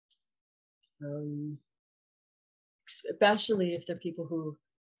 Especially if they're people who,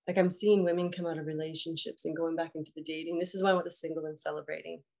 like, I'm seeing women come out of relationships and going back into the dating. This is why I want the single and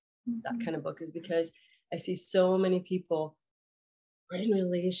celebrating that kind of book, is because I see so many people in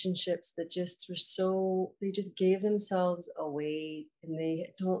relationships that just they just gave themselves away and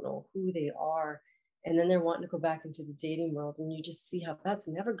they don't know who they are. And then they're wanting to go back into the dating world. And you just see how that's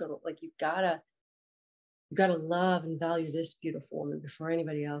never going to, like, you gotta You got to love and value this beautiful woman before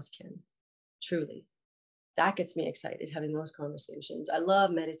anybody else can. Truly. That gets me excited, having those conversations. I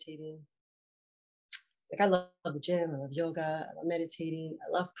love meditating. Like I love the gym, I love yoga, I love meditating, I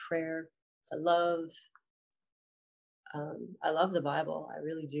love prayer, I love the Bible. I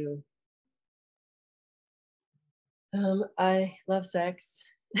really do. I love sex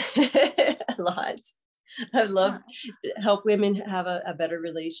a lot. I love to help women have a better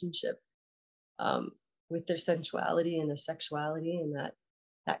relationship with their sensuality and their sexuality, and that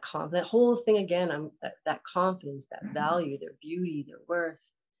whole thing again. That confidence, that value, their beauty, their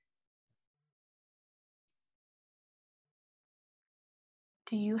worth.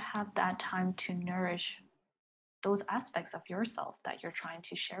 Do you have that time to nourish those aspects of yourself that you're trying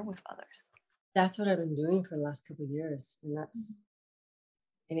to share with others? That's what I've been doing for the last couple of years, and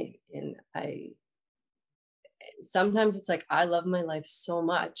I sometimes it's like I love my life so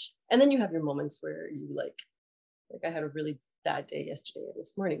much, and then you have your moments where you like I had a really bad day yesterday and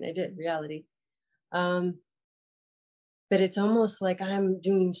this morning. I did reality, but it's almost like I'm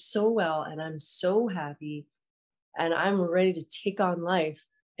doing so well and I'm so happy, and I'm ready to take on life,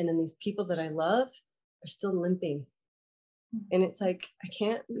 and then these people that I love are still limping, and it's like I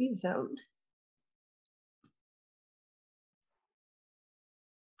can't leave them.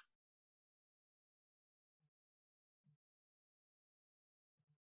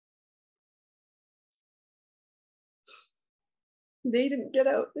 They didn't get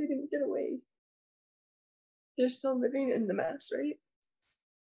out. They didn't get away. They're still living in the mess, right?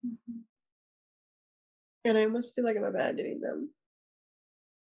 Mm-hmm. And I almost feel like I'm abandoning them.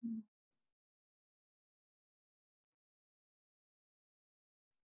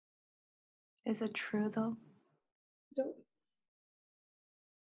 Is it true though? Don't.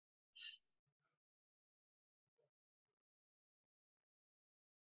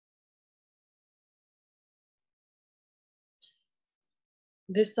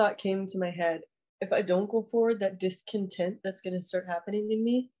 This thought came to my head. If I don't go forward, that discontent that's going to start happening in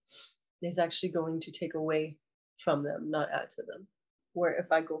me is actually going to take away from them, not add to them. Where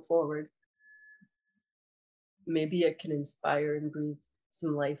if I go forward, maybe it can inspire and breathe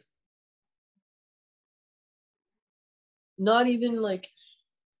some life. Not even like,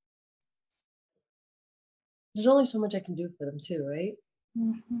 there's only so much I can do for them too, right?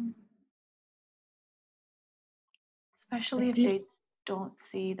 Mm-hmm. Especially if they don't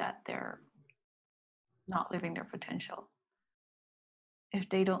see that they're not living their potential. If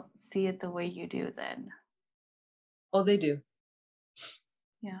they don't see it the way you do, then. Oh, they do.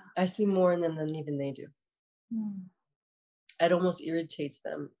 Yeah. I see more in them than even they do. It almost irritates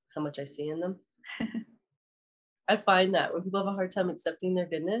them how much I see in them. I find that when people have a hard time accepting their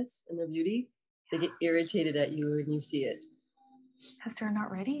goodness and their beauty, they get irritated at you when you see it. Because they're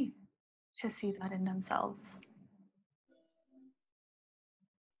not ready to see that in themselves.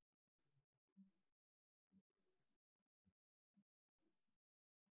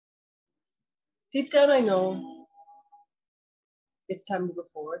 Deep down, I know it's time to go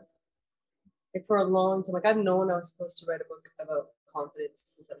forward. Like for a long time, like I've known I was supposed to write a book about confidence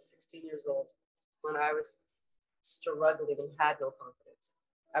since I was 16 years old, when I was struggling and had no confidence.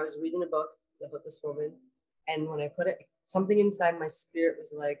 I was reading a book about this woman, and when I put it, something inside my spirit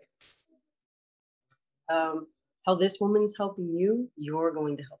was like, how this woman's helping you, you're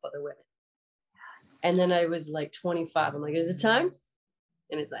going to help other women. Yes. And then I was like 25. I'm like, is it time?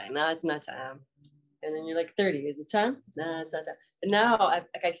 And it's like, no, it's not time. And then you're like 30. Is it time? No, it's not time. And now I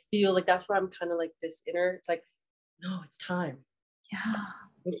feel like that's where I'm kind of like this inner. It's like, no, it's time. Yeah,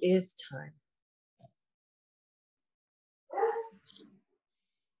 it is time.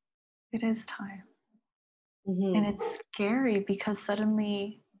 It is time. Mm-hmm. And it's scary because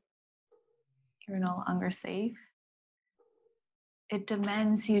suddenly you're no longer safe. It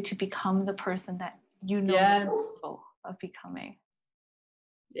demands you to become the person that you know Yes. of becoming.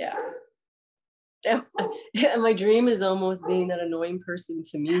 Yeah. And my dream is almost being that annoying person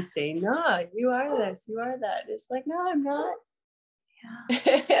to me saying, no, you are this, you are that. It's like, no, I'm not.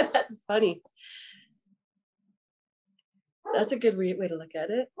 Yeah. That's funny. That's a good way to look at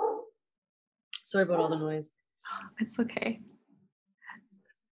it. Sorry about all the noise. It's okay.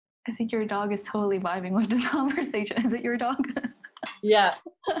 I think your dog is totally vibing with the conversation. Is it your dog? Yeah.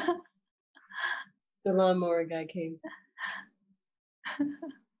 The lawnmower guy came.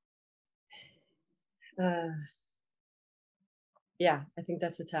 Yeah, I think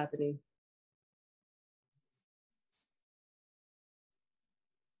that's what's happening.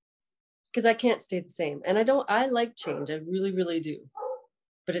 Because I can't stay the same. And I like change. I really, really do.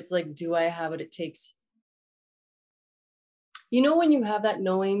 But it's like, do I have what it takes? You know, when you have that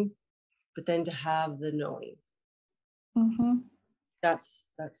knowing but then to have the knowing. Mm-hmm. That's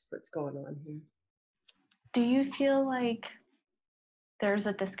what's going on here. Do you feel like there's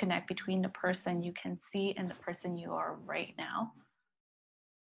a disconnect between the person you can see and the person you are right now?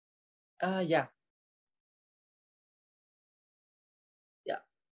 Yeah. Yeah.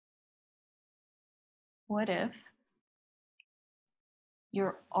 What if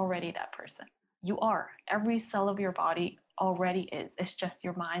you're already that person? You are. Every cell of your body already is. It's just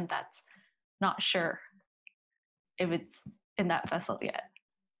your mind that's not sure if it's in that vessel yet.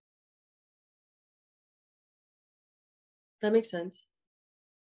 That makes sense.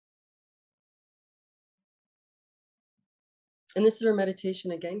 And this is where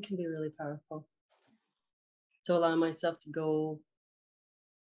meditation again can be really powerful. To allow myself to go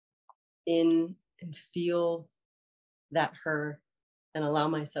in and feel that her and allow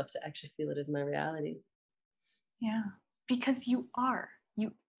myself to actually feel it as my reality. Yeah. Because you are.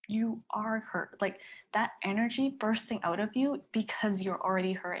 You are her. Like that energy bursting out of you because you're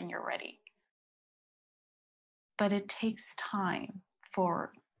already her and you're ready. But it takes time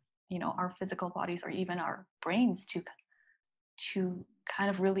for, our physical bodies or even our brains to kind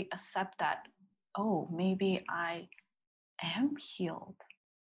of really accept that, oh, maybe I am healed.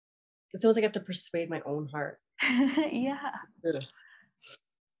 It's almost like I have to persuade my own heart. Yeah. Ugh.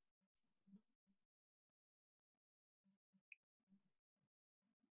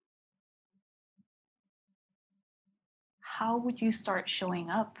 How would you start showing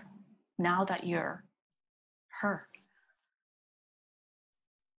up now that you're her?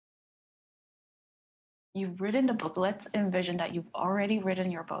 You've written the book. Let's envision that you've already written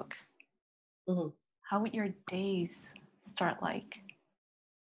your books. Mm-hmm. How would your days start like?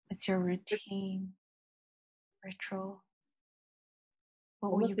 What's your routine, ritual?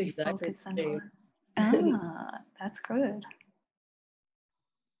 What will you Almost be exactly the focusing same. on? Ah, that's good.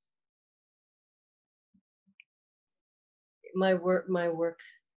 My work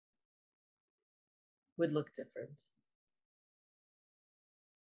would look different.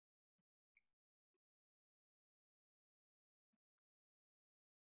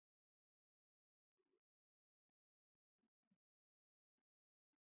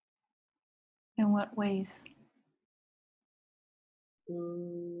 In what ways?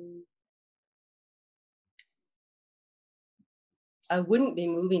 I wouldn't be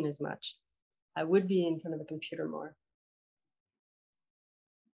moving as much. I would be in front of a computer more.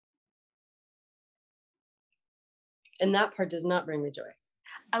 And that part does not bring me joy.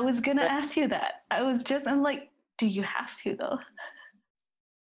 I was gonna ask you that. I'm like, do you have to though?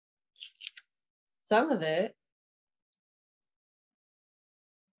 Some of it.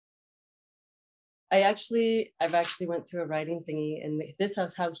 I've actually went through a writing thingy, and this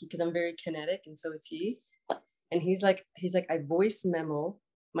is how because I'm very kinetic, and so is he. And he's like, I voice memo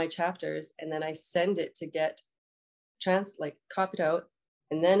my chapters, and then I send it to get copied out,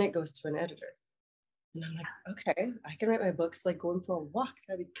 and then it goes to an editor. And I'm like, okay, I can write my books like going for a walk.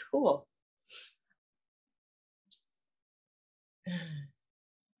 That'd be cool.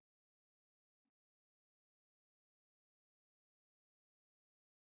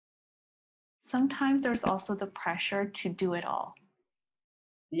 Sometimes there's also the pressure to do it all.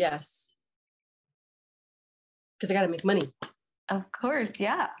 Yes. Because I got to make money. Of course,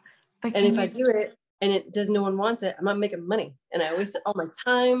 yeah. But and if I do it and no one wants it, I'm not making money. And I wasted all my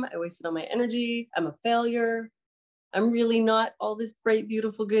time. I wasted all my energy. I'm a failure. I'm really not all this bright,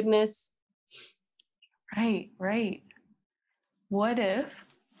 beautiful goodness. Right. What if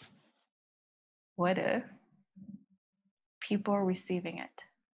people are receiving it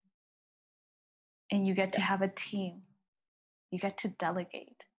and you get to have a team? You get to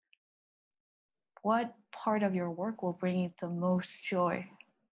delegate. What part of your work will bring you the most joy?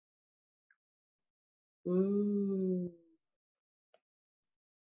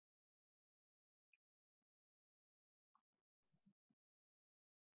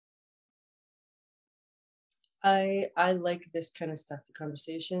 I like this kind of stuff, the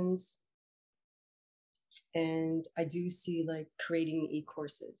conversations. And I do see like creating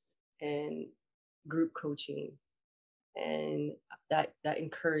e-courses and group coaching and that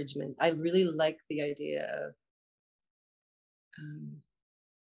encouragement. I really like the idea of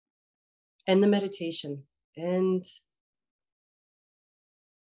and the meditation and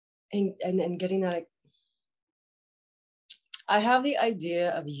getting that. I have the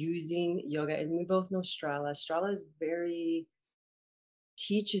idea of using yoga, and we both know Strala. Strala is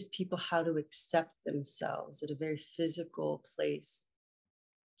teaches people how to accept themselves at a very physical place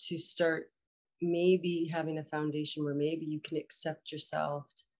to start maybe having a foundation where maybe you can accept yourself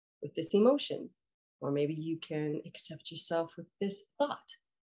with this emotion, or maybe you can accept yourself with this thought.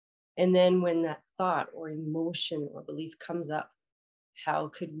 And then when that thought or emotion or belief comes up, how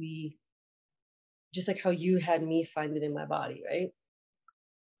could we, just like how you had me find it in my body, right?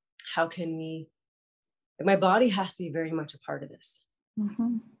 How can we, my body has to be very much a part of this.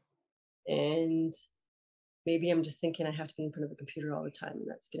 Mm-hmm. And maybe I'm just thinking I have to be in front of a computer all the time and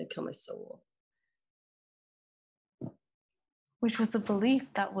that's going to kill my soul. Which was a belief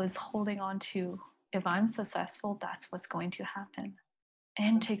that was holding on to, if I'm successful, that's what's going to happen,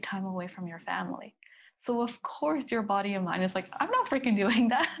 and take time away from your family. So of course your body and mind is like, I'm not freaking doing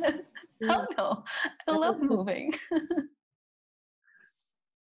that. Hell no. I love moving.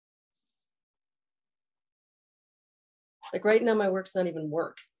 Like right now, my work's not even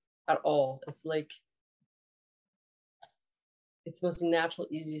work at all. It's like, it's the most natural,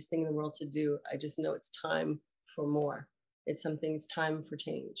 easiest thing in the world to do. I just know it's time for more. It's something, it's time for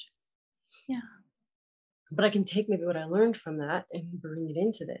change. Yeah. But I can take maybe what I learned from that and bring it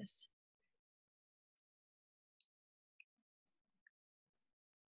into this.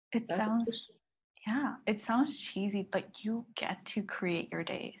 It That's sounds, yeah, it sounds cheesy, but you get to create your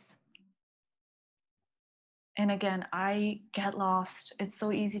days. And again, I get lost. It's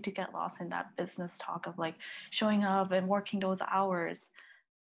so easy to get lost in that business talk of like showing up and working those hours.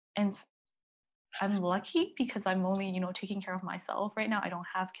 And I'm lucky because I'm only, taking care of myself right now. I don't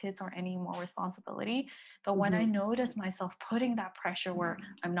have kids or any more responsibility. But when I notice myself putting that pressure where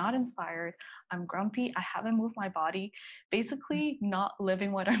I'm not inspired, I'm grumpy, I haven't moved my body, basically not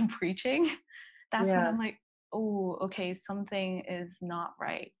living what I'm preaching, that's when I'm like, oh, okay, something is not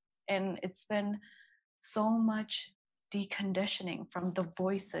right. And it's been so much deconditioning from the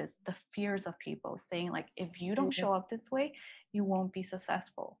voices, the fears of people saying, like, if you don't show up this way, you won't be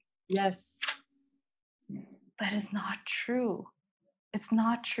successful. Yes. But it's not true. It's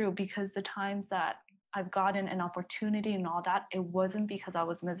not true, because the times that I've gotten an opportunity and all that, it wasn't because I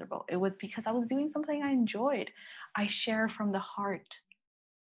was miserable. It was because I was doing something I enjoyed. I share from the heart.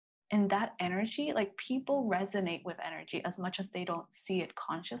 And that energy, like, people resonate with energy as much as they don't see it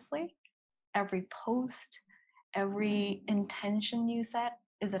consciously. Every post, every intention you set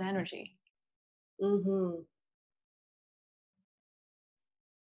is an energy.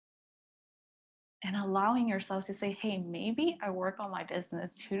 And allowing yourself to say, hey, maybe I work on my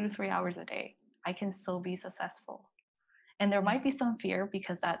business 2 to 3 hours a day. I can still be successful. And there might be some fear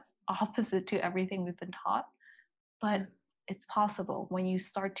because that's opposite to everything we've been taught. But it's possible when you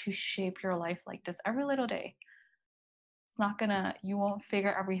start to shape your life like this every little day. It's not gonna, you won't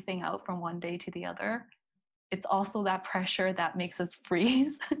figure everything out from one day to the other. It's also that pressure that makes us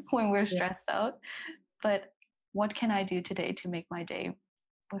freeze when we're stressed out. But what can I do today to make my day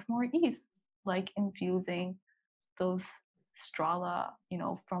with more ease? Like infusing those strala,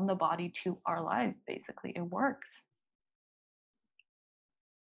 from the body to our life, basically. It works.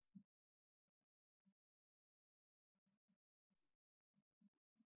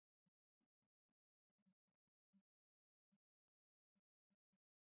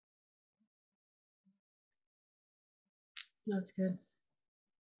 That's good.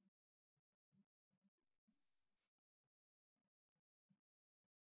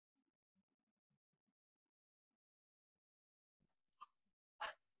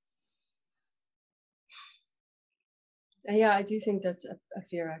 Yeah, I do think that's a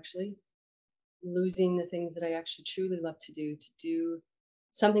fear, actually. Losing the things that I actually truly love to do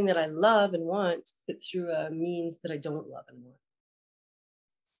something that I love and want, but through a means that I don't love and want.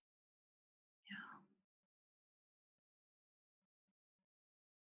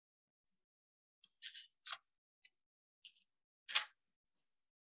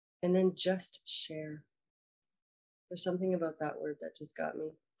 And then just share. There's something about that word that just got me.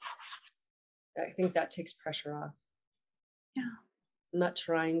 I think that takes pressure off. Yeah. I'm not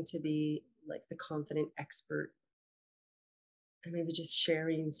trying to be like the confident expert. And maybe just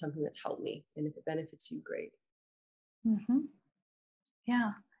sharing something that's helped me. And if it benefits you, great.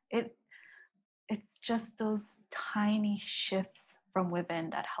 Yeah. It's just those tiny shifts from within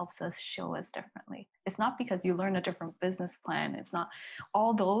that helps us show us differently. It's not because you learn a different business plan. It's not,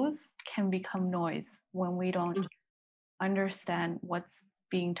 all those can become noise when we don't understand what's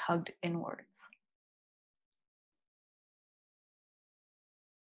being tugged inwards.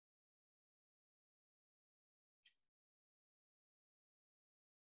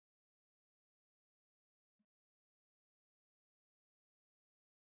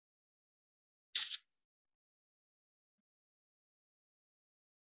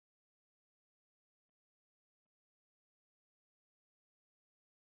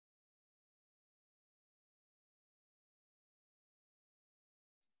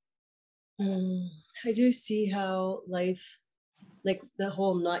 I do see how life like the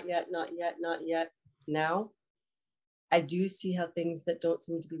whole not yet, not yet, not yet, now. I do see how things that don't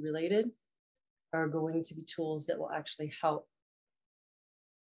seem to be related are going to be tools that will actually help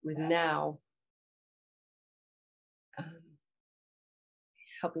with now,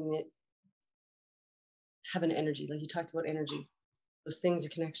 helping it have an energy. Like you talked about energy. Those things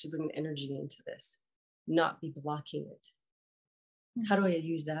can actually bring energy into this, not be blocking it. How do I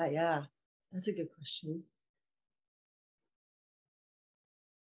use that? Yeah, that's a good question.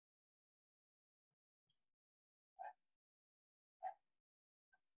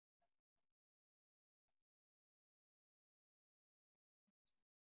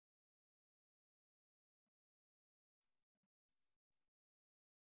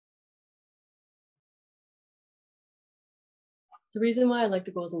 The reason why I like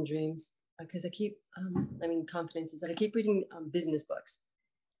the goals and dreams, because I keep, confidence is that I keep reading business books.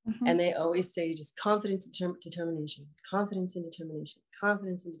 And they always say just confidence and determination, confidence and determination,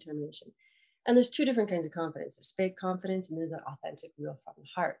 confidence and determination. And there's two different kinds of confidence. There's fake confidence and there's that authentic, real from the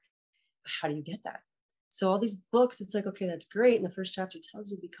heart. But how do you get that? So all these books, it's like, okay, that's great. And the first chapter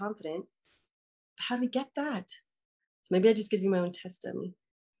tells you to be confident. But how do we get that? So maybe I just give you my own test dummy.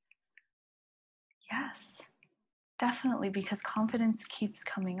 Yes, definitely, because confidence keeps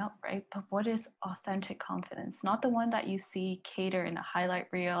coming up, right? But what is authentic confidence? Not the one that you see cater in a highlight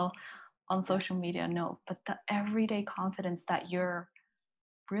reel on social media, no, but the everyday confidence that you're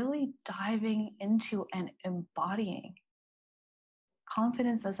really diving into and embodying.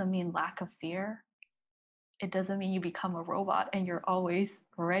 Confidence doesn't mean lack of fear. It doesn't mean you become a robot and you're always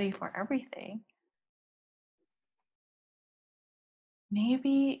ready for everything.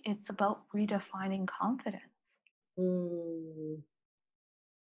 Maybe it's about redefining confidence. And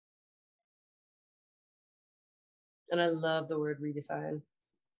I love the word redefine.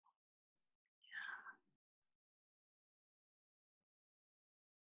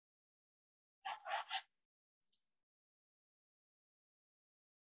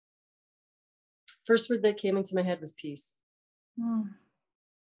 First word that came into my head was peace.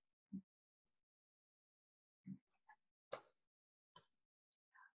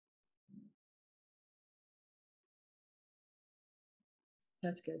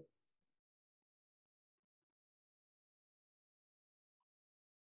 That's good.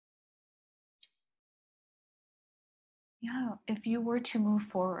 Yeah, if you were to move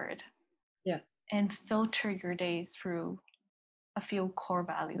forward, Yeah. and filter your days through a few core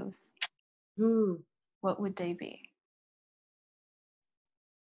values, what would they be?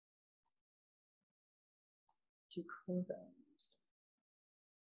 Two core values.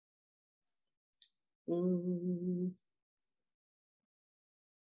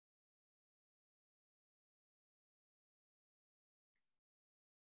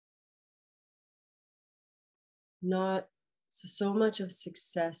 Not so much of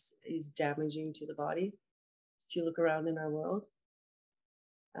success is damaging to the body. If you look around in our world,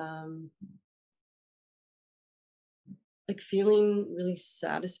 like feeling really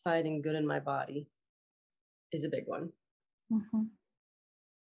satisfied and good in my body is a big one.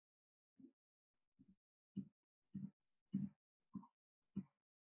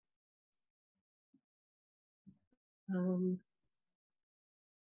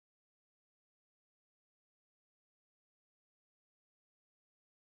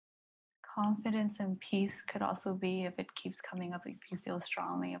 Confidence and peace could also be, if it keeps coming up, if you feel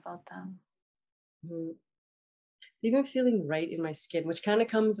strongly about them. Even feeling right in my skin, which kind of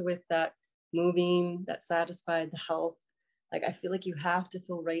comes with that moving, that satisfied, the health. Like I feel like you have to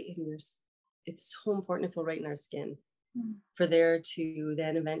feel right in your, it's so important to feel right in our skin for there to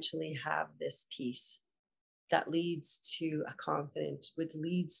then eventually have this peace that leads to a confidence, which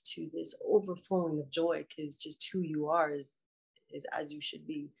leads to this overflowing of joy, because just who you are is as you should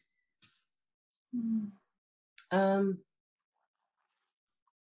be.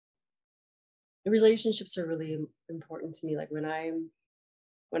 The relationships are really important to me. Like when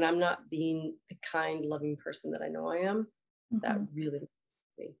I'm not being the kind, loving person that I know I am, that really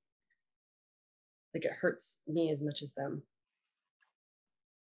me. Like it hurts me as much as them.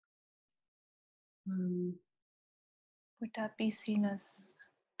 Would that be seen as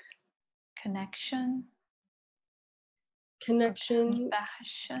connection? Connection,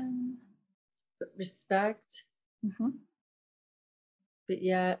 compassion, but respect, but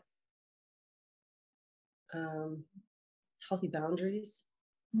yet healthy boundaries.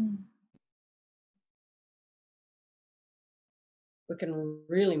 What can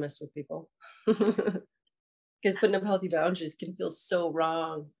really mess with people. Because putting up healthy boundaries can feel so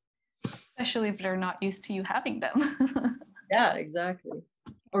wrong. Especially if they're not used to you having them. Yeah, exactly.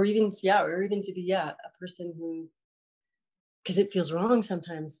 Or even to be a person who because it feels wrong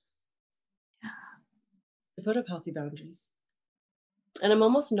sometimes Yeah. to put up healthy boundaries. And I'm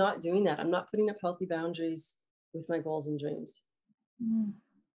almost not doing that. I'm not putting up healthy boundaries with my goals and dreams. Mm.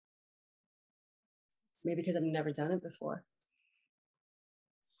 Maybe because I've never done it before.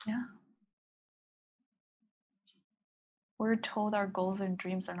 Yeah. We're told our goals and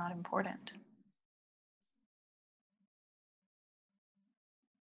dreams are not important.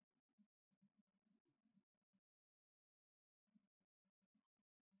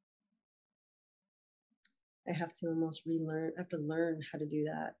 I have to almost relearn, I have to learn how to do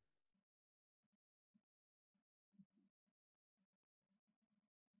that.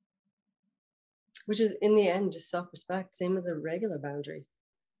 Which is in the end just self-respect, same as a regular boundary.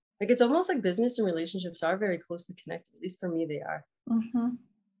 Like it's almost like business and relationships are very closely connected. At least for me, they are. Mm-hmm.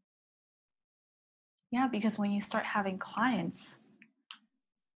 Yeah, because when you start having clients,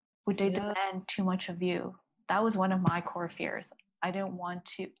 would they Yeah. demand too much of you? That was one of my core fears. I didn't want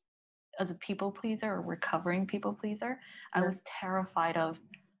to, as a people pleaser or recovering people pleaser, I Yeah. was terrified of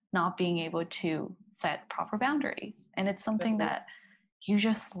not being able to set proper boundaries. And it's something Right. that you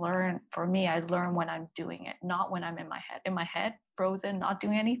just learn. For me, I learn when I'm doing it, not when I'm in my head. In my head, frozen, not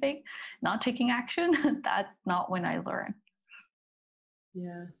doing anything, not taking action. That's not when I learn.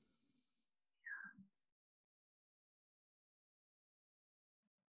 Yeah.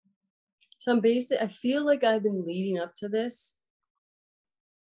 So I feel like I've been leading up to this.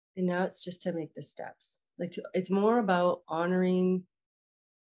 And now it's just to make the steps. It's more about honoring.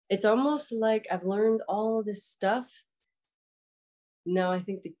 It's almost like I've learned all this stuff. Now I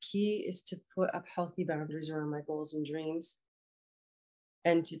think the key is to put up healthy boundaries around my goals and dreams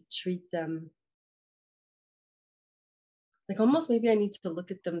and to treat them like almost maybe I need to look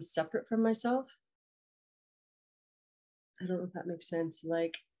at them separate from myself. I don't know if that makes sense.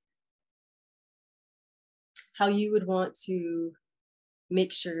 Like how you would want to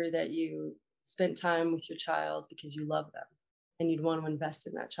make sure that you spent time with your child because you love them and you'd want to invest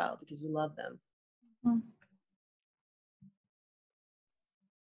in that child because you love them. Mm.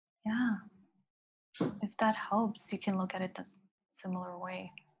 Yeah. If that helps, you can look at it a similar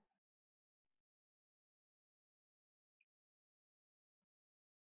way.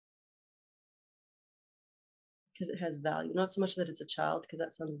 Because it has value. Not so much that it's a child, because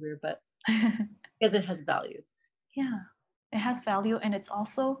that sounds weird, but because it has value. Yeah. It has value, and it's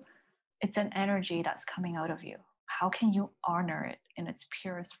an energy that's coming out of you. How can you honor it in its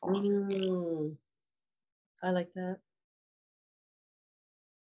purest form? Mm, I like that.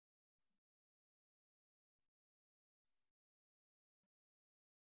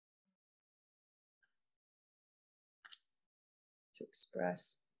 To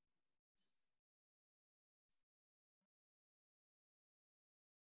express.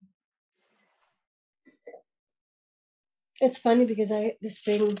 It's funny because this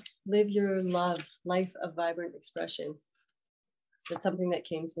thing, live your life of vibrant expression. It's something that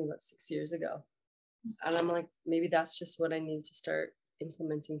came to me about 6 years ago. And I'm like, maybe that's just what I need to start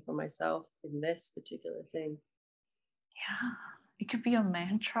implementing for myself in this particular thing. Yeah. It could be a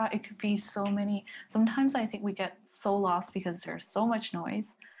mantra. It could be so many. Sometimes I think we get so lost because there's so much noise.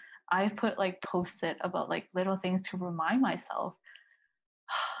 I put like post-it about like little things to remind myself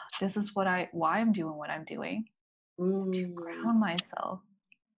this is why I'm doing what I'm doing, to ground myself.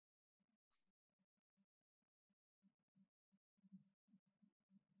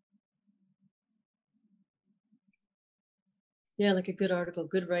 Yeah, like a good article,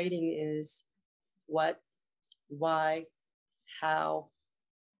 good writing is what, why, how,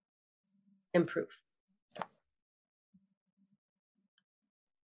 and proof.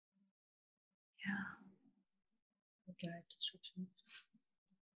 Yeah. Guide description.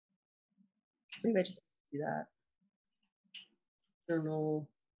 Maybe I just do that. Journal.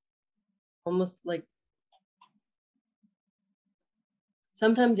 Almost like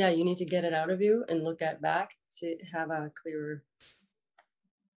sometimes, yeah, you need to get it out of you and look at back to have a clearer.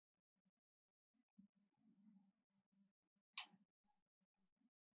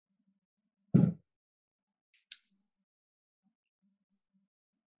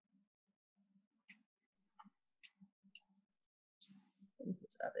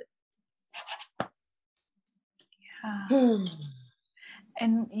 Of it. Yeah.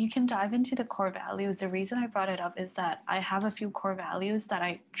 And you can dive into the core values. The reason I brought it up is that I have a few core values that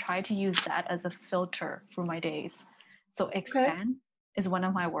I try to use that as a filter for my days. So Okay. expand is one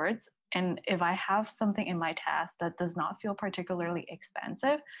of my words. And if I have something in my task that does not feel particularly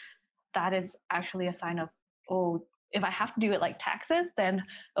expansive, that is actually a sign of, oh, if I have to do it like taxes, then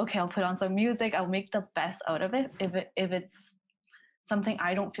okay, I'll put on some music, I'll make the best out of it. If it's something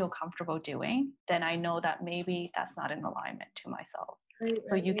I don't feel comfortable doing, then I know that maybe that's not in alignment to myself. Right,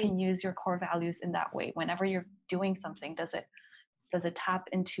 So right, you right. can use your core values in that way. Whenever you're doing something, does it tap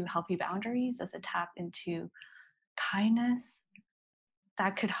into healthy boundaries? Does it tap into kindness?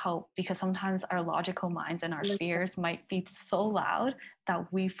 That could help, because sometimes our logical minds and our I like that. fears might be so loud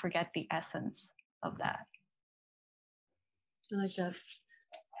that we forget the essence of that. I like that.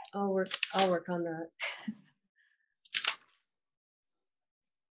 I'll work on that.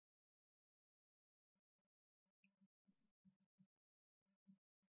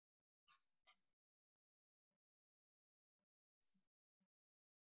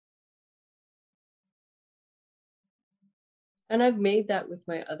 And I've made that with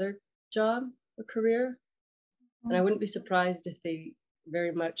my other job or career. And I wouldn't be surprised if they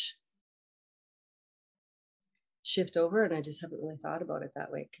very much shift over, and I just haven't really thought about it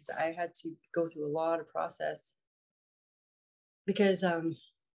that way, because I had to go through a lot of process, because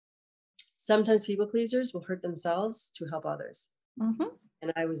sometimes people pleasers will hurt themselves to help others. Mm-hmm.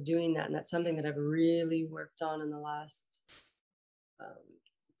 And I was doing that, and that's something that I've really worked on in the last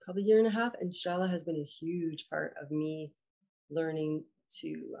probably year and a half. And Strala has been a huge part of me learning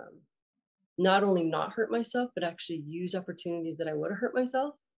to not only not hurt myself, but actually use opportunities that I would have hurt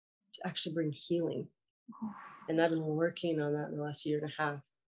myself to actually bring healing. And I've been working on that in the last year and a half.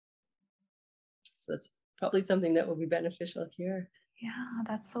 So it's probably something that will be beneficial here. Yeah,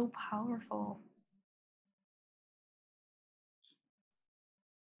 that's so powerful.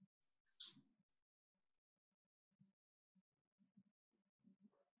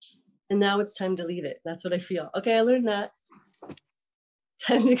 And now it's time to leave it. That's what I feel. Okay, I learned that.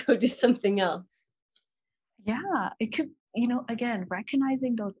 Time to go do something else. Yeah, it could, again,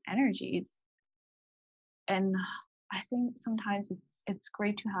 recognizing those energies. And I think sometimes it's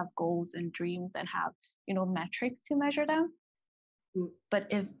great to have goals and dreams and have, metrics to measure them. But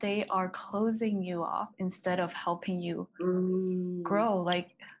if they are closing you off instead of helping you grow,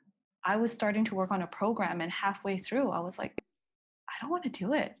 like I was starting to work on a program, and halfway through, I was like, I don't want to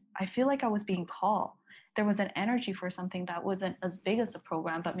do it. I feel like I was being called. There was an energy for something that wasn't as big as the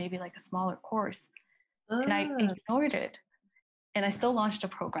program, but maybe like a smaller course. And I ignored it. And I still launched a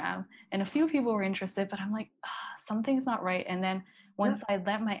program, and a few people were interested, but I'm like, something's not right. And then once I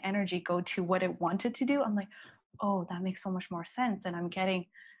let my energy go to what it wanted to do, I'm like, oh, that makes so much more sense. And I'm getting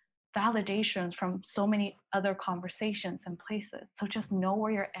validations from so many other conversations and places. So just know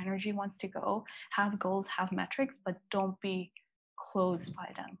where your energy wants to go, have goals, have metrics, but don't be closed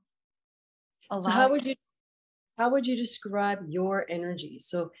by them. So how would you describe your energy?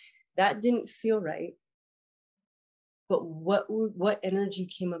 So that didn't feel right, but what energy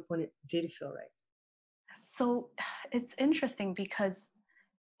came up when it did feel right? So it's interesting, because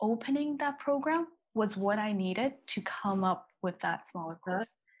opening that program was what I needed to come up with that smaller course.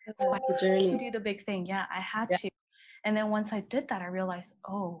 So I The journey. had to do the big thing. Yeah, I had Yeah. to. And then once I did that, I realized,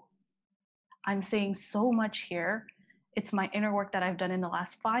 oh, I'm saying so much here. It's my inner work that I've done in the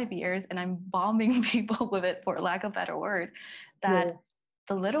last 5 years, and I'm bombing people with it, for lack of a better word, that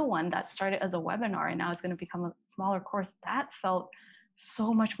the little one that started as a webinar and now is going to become a smaller course, that felt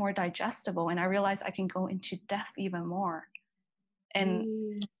so much more digestible. And I realized I can go into depth even more.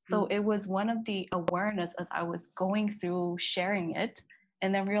 And so it was one of the awareness as I was going through sharing it,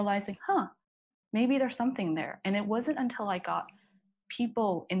 and then realizing, maybe there's something there. And it wasn't until I got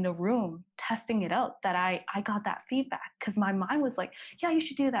people in the room testing it out that I got that feedback, because my mind was like, yeah, you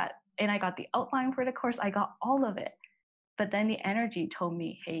should do that. And I got the outline for the course, I got all of it. But then the energy told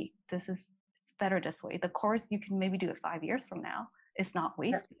me, hey, it's better this way. The course, you can maybe do it 5 years from now. It's not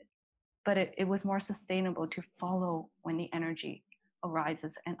wasted. But it was more sustainable to follow when the energy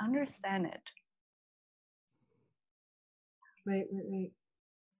arises and understand it. Right.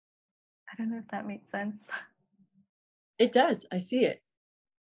 I don't know if that makes sense. It does. I see it.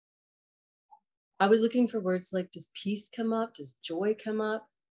 I was looking for words like, does peace come up? Does joy come up?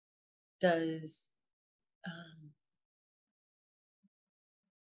 Does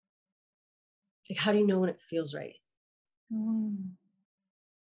like, how do you know when it feels right?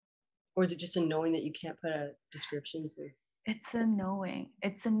 Or is it just a knowing that you can't put a description to? It's a knowing.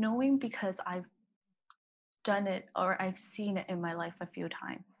 It's a knowing because I've done it, or I've seen it in my life a few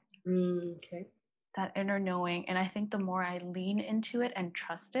times. Okay. That inner knowing. And I think the more I lean into it and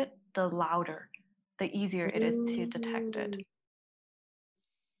trust it, the louder, the easier it is to detect it.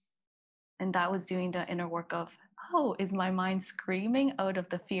 And that was doing the inner work of, oh, is my mind screaming out of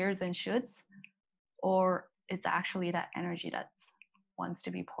the fears and shoulds? Or it's actually that energy that wants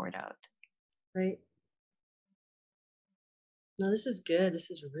to be poured out. Right. No, this is good. This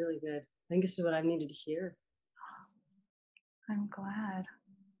is really good. I think this is what I needed to hear. I'm glad.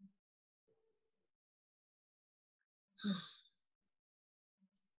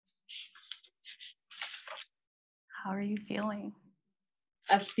 How are you feeling?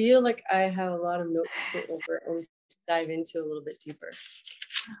 I feel like I have a lot of notes to go over and dive into a little bit deeper.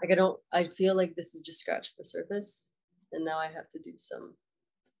 Like I feel like this has just scratched the surface, and now I have to do some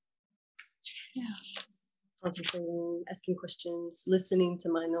contemplating, asking questions, listening to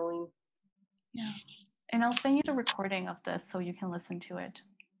my knowing. Yeah. And I'll send you the recording of this so you can listen to it.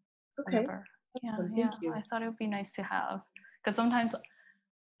 Okay. Whenever. Yeah, Thank you. I thought it would be nice to have. Because sometimes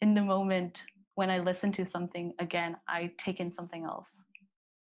in the moment when I listen to something again, I take in something else.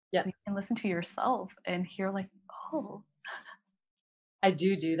 Yeah. So you can listen to yourself and hear like, oh. I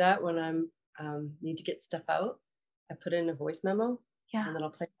do that when I'm need to get stuff out. I put in a voice memo, and then I'll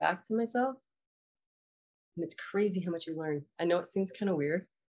play it back to myself. And it's crazy how much you learn. I know it seems kind of weird,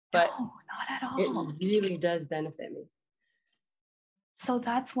 but no, not at all. it really does benefit me. So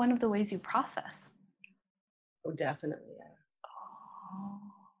that's one of the ways you process. Oh, definitely. Yeah. Oh.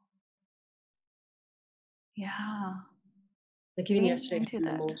 Yeah. Like even Lean yesterday, into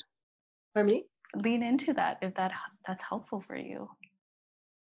that. Pardon me? Lean into that if that's helpful for you.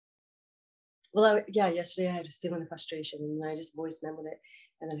 Well, yesterday I had just feeling of frustration, and then I just voice memoed it,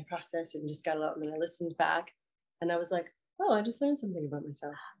 and then I processed it and just got it out, and then I listened back, and I was like, oh, I just learned something about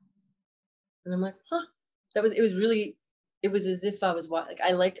myself. And I'm like, huh. It was as if I was like,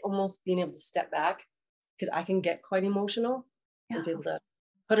 I like almost being able to step back, because I can get quite emotional and be able to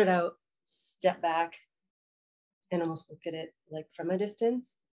put it out, step back, and almost look at it like from a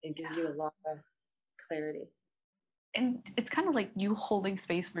distance. It gives you a lot of clarity. And it's kind of like you holding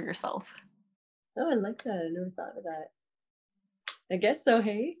space for yourself. Oh, I like that. I never thought of that. I guess so,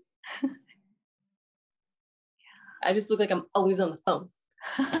 hey? I just look like I'm always on the phone.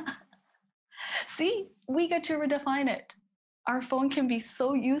 See, we get to redefine it. Our phone can be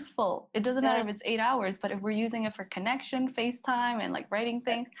so useful. It doesn't matter if it's 8 hours, but if we're using it for connection, FaceTime, and like writing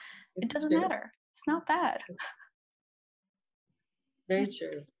things, it doesn't matter. It's not bad. Very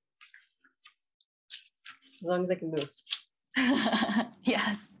true. As long as I can move.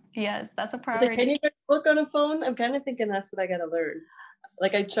 Yes, that's a It's priority. like, can you write a book on a phone? I'm kind of thinking that's what I got to learn.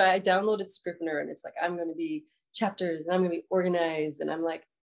 Like I downloaded Scrivener, and it's like, I'm going to be chapters, and I'm going to be organized. And I'm like,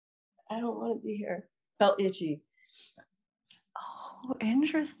 I don't want to be here. Felt itchy. Oh,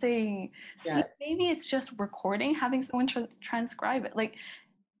 interesting. Yeah. See, maybe it's just recording, having someone transcribe it. Like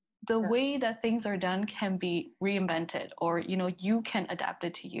the way that things are done can be reinvented, or you can adapt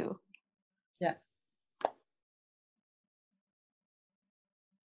it to you. Yeah.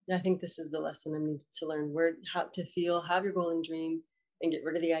 I think this is the lesson I need to learn: how to feel, have your goal and dream, and get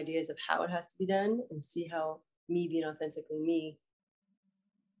rid of the ideas of how it has to be done, and see how me being authentically me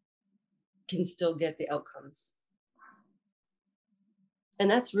can still get the outcomes. And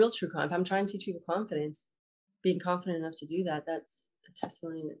that's real true confidence. I'm trying to teach people confidence. Being confident enough to do that, that's a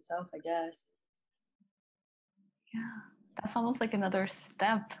testimony in itself, I guess. Yeah, that's almost like another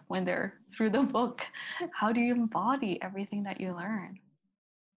step when they're through the book. How do you embody everything that you learn?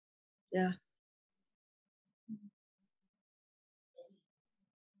 Yeah.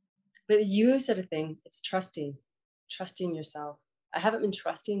 But you said a thing, it's trusting yourself. I haven't been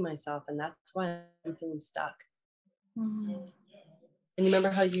trusting myself, and that's why I'm feeling stuck. Mm-hmm. And you remember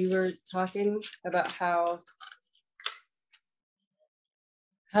how you were talking about how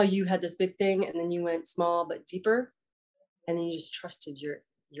you had this big thing, and then you went small but deeper, and then you just trusted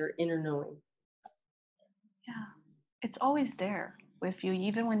your inner knowing. Yeah, it's always there with you,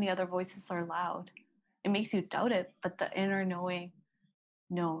 even when the other voices are loud. It makes you doubt it, but the inner knowing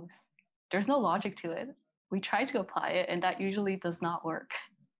knows. There's no logic to it. We try to apply it, and that usually does not work.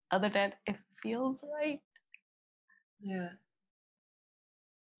 Other than it feels right. Yeah.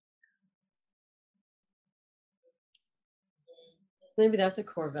 Maybe that's a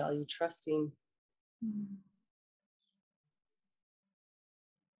core value, trusting. Mm.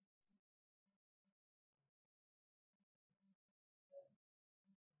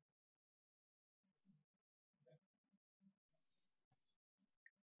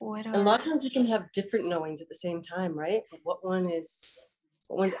 A lot of times we can have different knowings at the same time, right? But what one's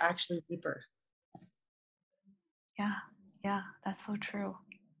actually deeper? Yeah, that's so true.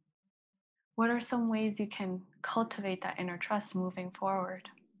 What are some ways you can cultivate that inner trust moving forward?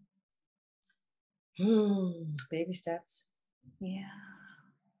 Baby steps. Yeah.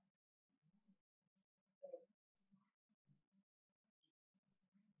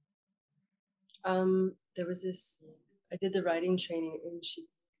 There was this, I did the writing training, and she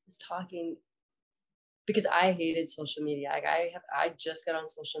was talking, because I hated social media. Like I just got on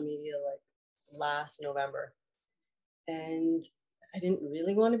social media like last November, And I didn't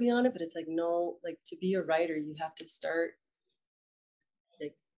really want to be on it, but it's like, no, like to be a writer, you have to start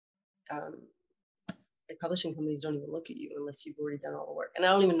like, the publishing companies don't even look at you unless you've already done all the work. And I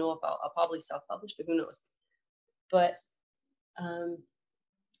don't even know if I'll probably self-publish, but who knows? But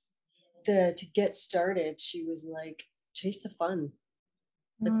to get started, she was like, chase the fun.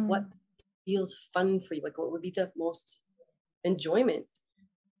 Like what feels fun for you? Like what would be the most enjoyment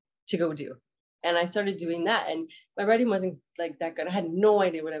to go do? And I started doing that. And my writing wasn't like that good. I had no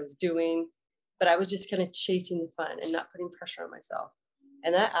idea what I was doing, but I was just kind of chasing the fun and not putting pressure on myself.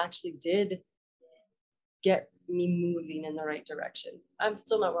 And that actually did get me moving in the right direction. I'm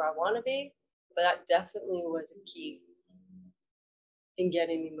still not where I want to be, but that definitely was a key in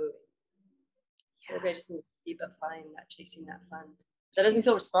getting me moving. So maybe I just need to keep applying that, chasing that fun. That doesn't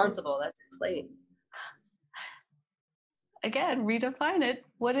feel responsible. That's playing. Again, redefine it.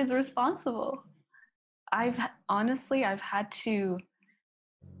 What is responsible? I've had to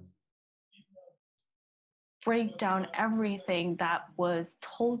break down everything that was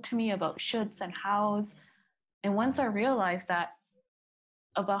told to me about shoulds and hows. And once I realized that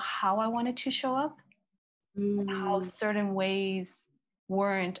about how I wanted to show up, how certain ways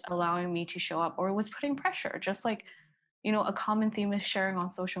weren't allowing me to show up or it was putting pressure, just like, a common theme is sharing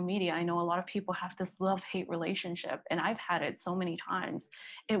on social media. I know a lot of people have this love-hate relationship, and I've had it so many times.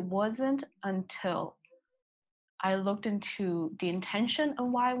 It wasn't until I looked into the intention of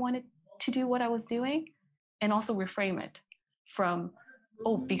why I wanted to do what I was doing and also reframe it from,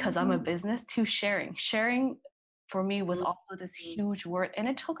 oh, because I'm a business, to sharing. Sharing for me was also this huge word, and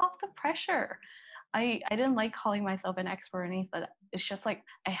it took off the pressure. I didn't like calling myself an expert or anything. It's just like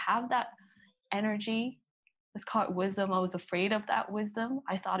I have that energy. Let's call it wisdom. I was afraid of that wisdom.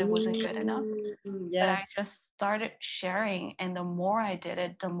 I thought it wasn't good enough. But I Yes. just started sharing, and the more I did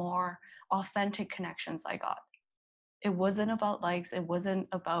it, the more authentic connections I got. It wasn't about likes. It wasn't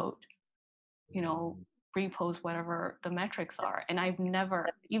about, repost, whatever the metrics are. And I've never,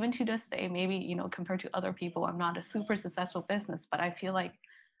 even to this day, maybe, compared to other people, I'm not a super successful business, but I feel like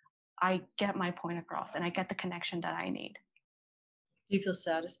I get my point across and I get the connection that I need. Do you feel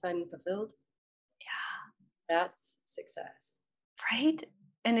satisfied and fulfilled? Yeah. That's success. Right?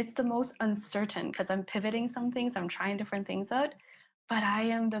 And it's the most uncertain because I'm pivoting some things, I'm trying different things out, but I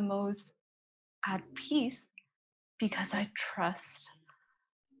am the most at peace because I trust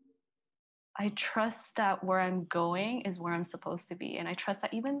that where I'm going is where I'm supposed to be. And I trust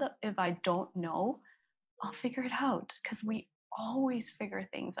that even though if I don't know, I'll figure it out because we always figure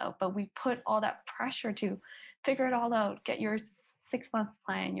things out. But we put all that pressure to figure it all out, get your 6-month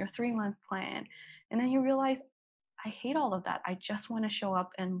plan, your 3-month plan. And then you realize, I hate all of that. I just want to show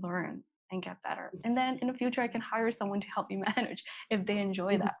up and learn and get better. And then in the future, I can hire someone to help me manage if they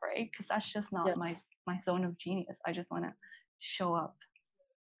enjoy that, right? Because that's just not my zone of genius. I just want to show up.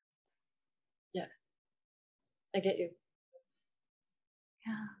 Yeah, I get you.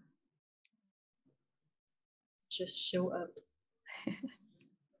 Yeah. Just show up.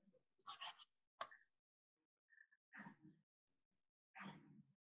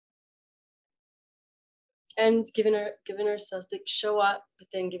 And giving ourselves, like, show up, but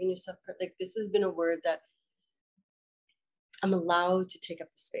then giving yourself, like, this has been a word that I'm allowed to take up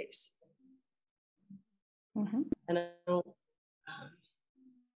the space. And I don't,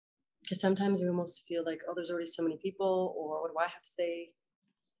 because sometimes we almost feel like, oh, there's already so many people, or what do I have to say?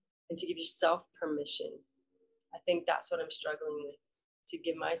 And to give yourself permission. I think that's what I'm struggling with, to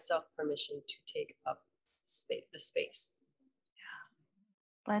give myself permission to take up the space.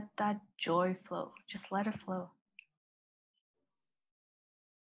 Yeah. Let that joy flow. Just let it flow.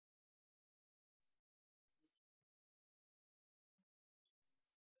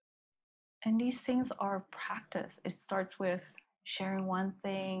 And these things are practice. It starts with sharing one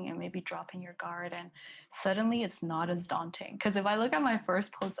thing and maybe dropping your guard, and suddenly it's not as daunting. Because if I look at my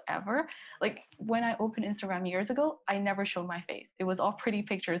first post ever, like when I opened Instagram years ago, I never showed my face. It was all pretty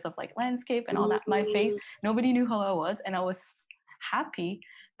pictures of like landscape and all that. My face, nobody knew who I was, and I was happy,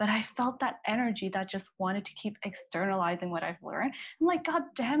 but I felt that energy that just wanted to keep externalizing what I've learned. I'm like, God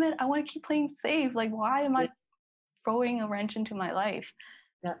damn it, I want to keep playing safe. Like, why am I throwing a wrench into my life?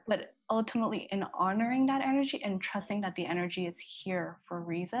 Yeah. But ultimately, in honoring that energy and trusting that the energy is here for a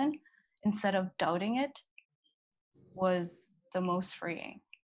reason, instead of doubting it, was the most freeing.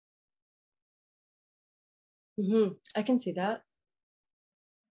 I can see that.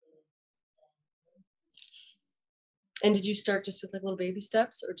 And did you start just with like little baby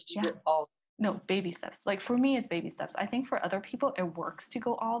steps, or did you go all? No, baby steps. Like for me, it's baby steps. I think for other people, it works to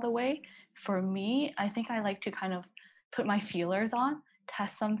go all the way. For me, I think I like to kind of put my feelers on,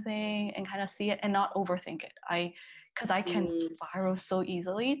 test something, and kind of see it and not overthink it. I because I can spiral so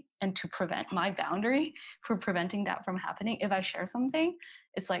easily. And to prevent my boundary for preventing that from happening, if I share something,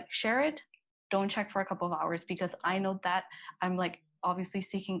 it's like, share it, don't check for a couple of hours, because I know that I'm like obviously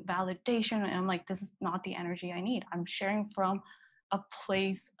seeking validation, and I'm like, this is not the energy I need. I'm sharing from a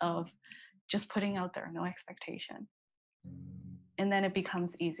place of just putting out there, no expectation. And then it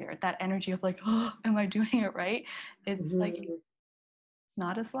becomes easier. That energy of like, oh, am I doing it right? It's like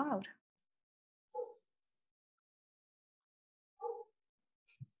not as loud.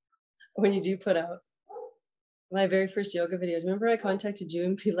 When you do put out my very first yoga video, do you remember I contacted you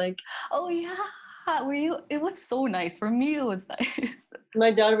and be like, oh yeah, were you? It was so nice. For me, it was nice.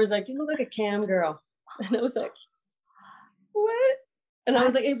 My daughter was like, you look like a cam girl. And I was like, what? And I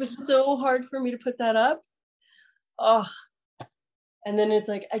was like, it was so hard for me to put that up. Oh, and then it's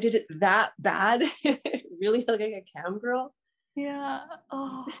like, I did it that bad. Really look like a cam girl. Yeah.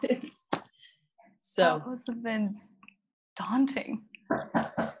 Oh. So that must have been daunting.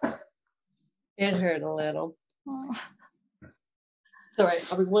 It hurt a little. Oh. Sorry,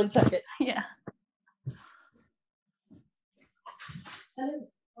 I'll be 1 second. Yeah.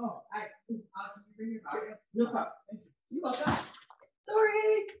 Oh, bring your box. No problem. You welcome.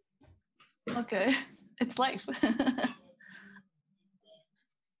 Sorry. Okay. It's life.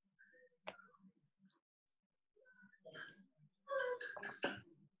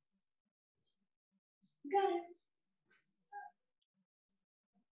 Got it.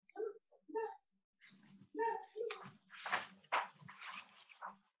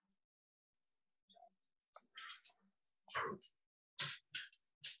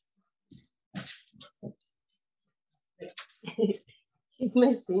 He's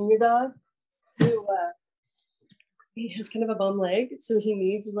my senior dog who he has kind of a bum leg, so he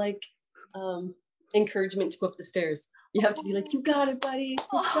needs like encouragement to go up the stairs. You have to be like, you got it, buddy.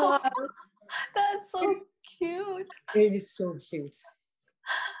 Good job. That's so cute. It is so cute.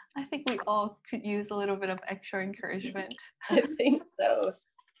 I think we all could use a little bit of extra encouragement. I think so.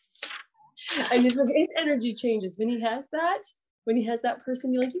 And his energy changes when he has that. When he has that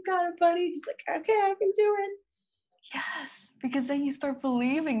person, you're like, you got it, buddy. He's like, okay, I can do it. Yes, because then you start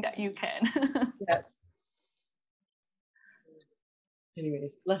believing that you can. Yeah.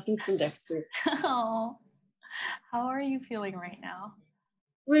 Anyways, lessons from Dexter. Oh, how are you feeling right now?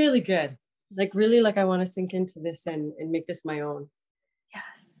 Really good. Really I want to sink into this and make this my own.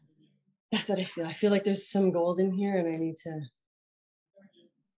 Yes. That's what I feel. I feel like there's some gold in here, and I need to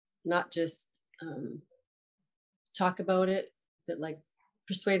not just talk about it, but like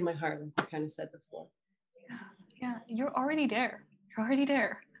persuade my heart, like I kind of said before. Yeah, you're already there. You're already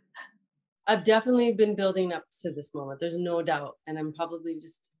there. I've definitely been building up to this moment. There's no doubt. And I'm probably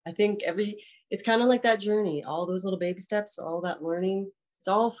just, I think it's kind of like that journey, all those little baby steps, all that learning, it's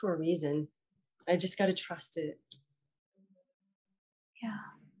all for a reason. I just got to trust it. Yeah.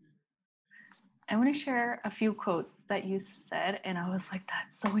 I want to share a few quotes that you said, and I was like,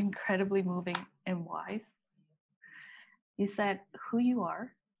 that's so incredibly moving and wise. You said, who you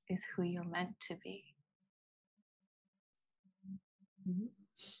are is who you're meant to be. Mm-hmm.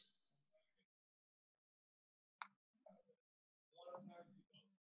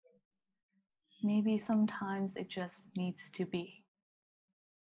 Maybe sometimes it just needs to be.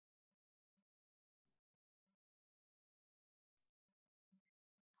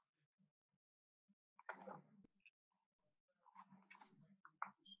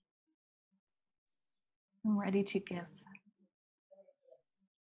 I'm ready to give.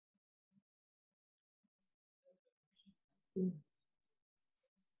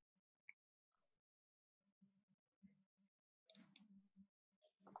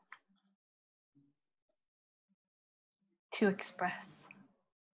 To express.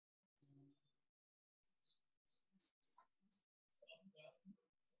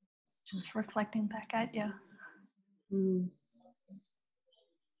 Just reflecting back at you.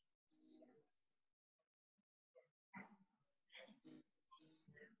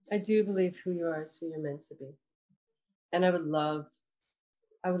 I do believe who you are is who you're meant to be. And I would love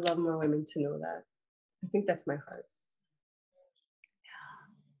more women to know that. I think that's my heart. Yeah.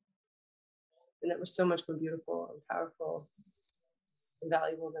 And that we're so much more beautiful and powerful and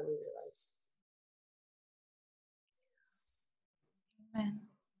valuable than we realize. Amen.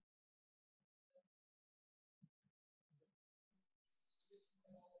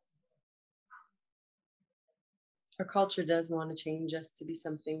 Our culture does want to change us to be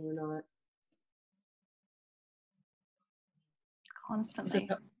something we're not. Constantly.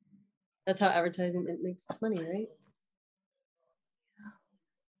 That's how advertising makes its money, right? Yeah.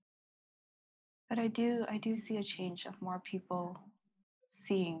 But I do see a change of more people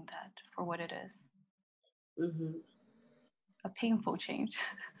seeing that for what it is. Mm-hmm. a painful change.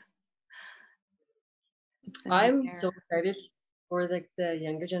 I'm so excited for like the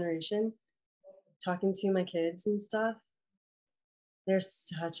younger generation. Talking to my kids and stuff, there's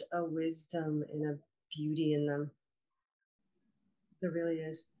such a wisdom and a beauty in them. There really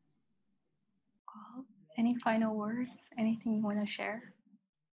is. Well, any final words? Anything you want to share?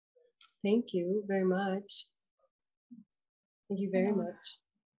 Thank you very much. Thank you very much.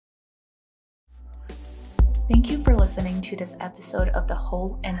 Thank you for listening to this episode of the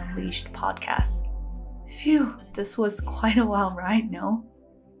Whole and Unleashed podcast. Phew, this was quite a wild ride, no?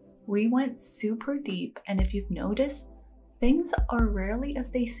 We went super deep, and if you've noticed, things are rarely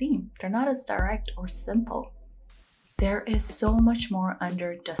as they seem. They're not as direct or simple. There is so much more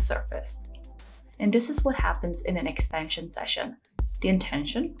under the surface. And this is what happens in an expansion session. The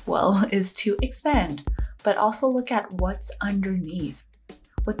intention, well, is to expand, but also look at what's underneath.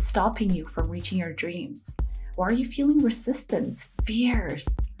 What's stopping you from reaching your dreams? Why are you feeling resistance,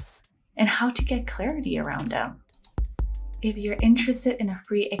 fears, and how to get clarity around them? If you're interested in a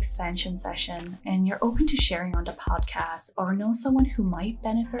free expansion session and you're open to sharing on the podcast or know someone who might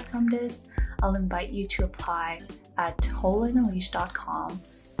benefit from this, I'll invite you to apply at wholeandunleashed.com.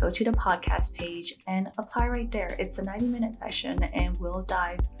 Go to the podcast page and apply right there. It's a 90-minute session and we'll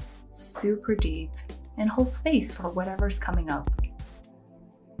dive super deep and hold space for whatever's coming up.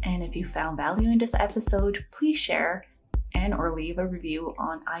 And if you found value in this episode, please share and or leave a review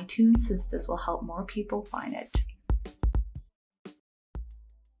on iTunes, since this will help more people find it.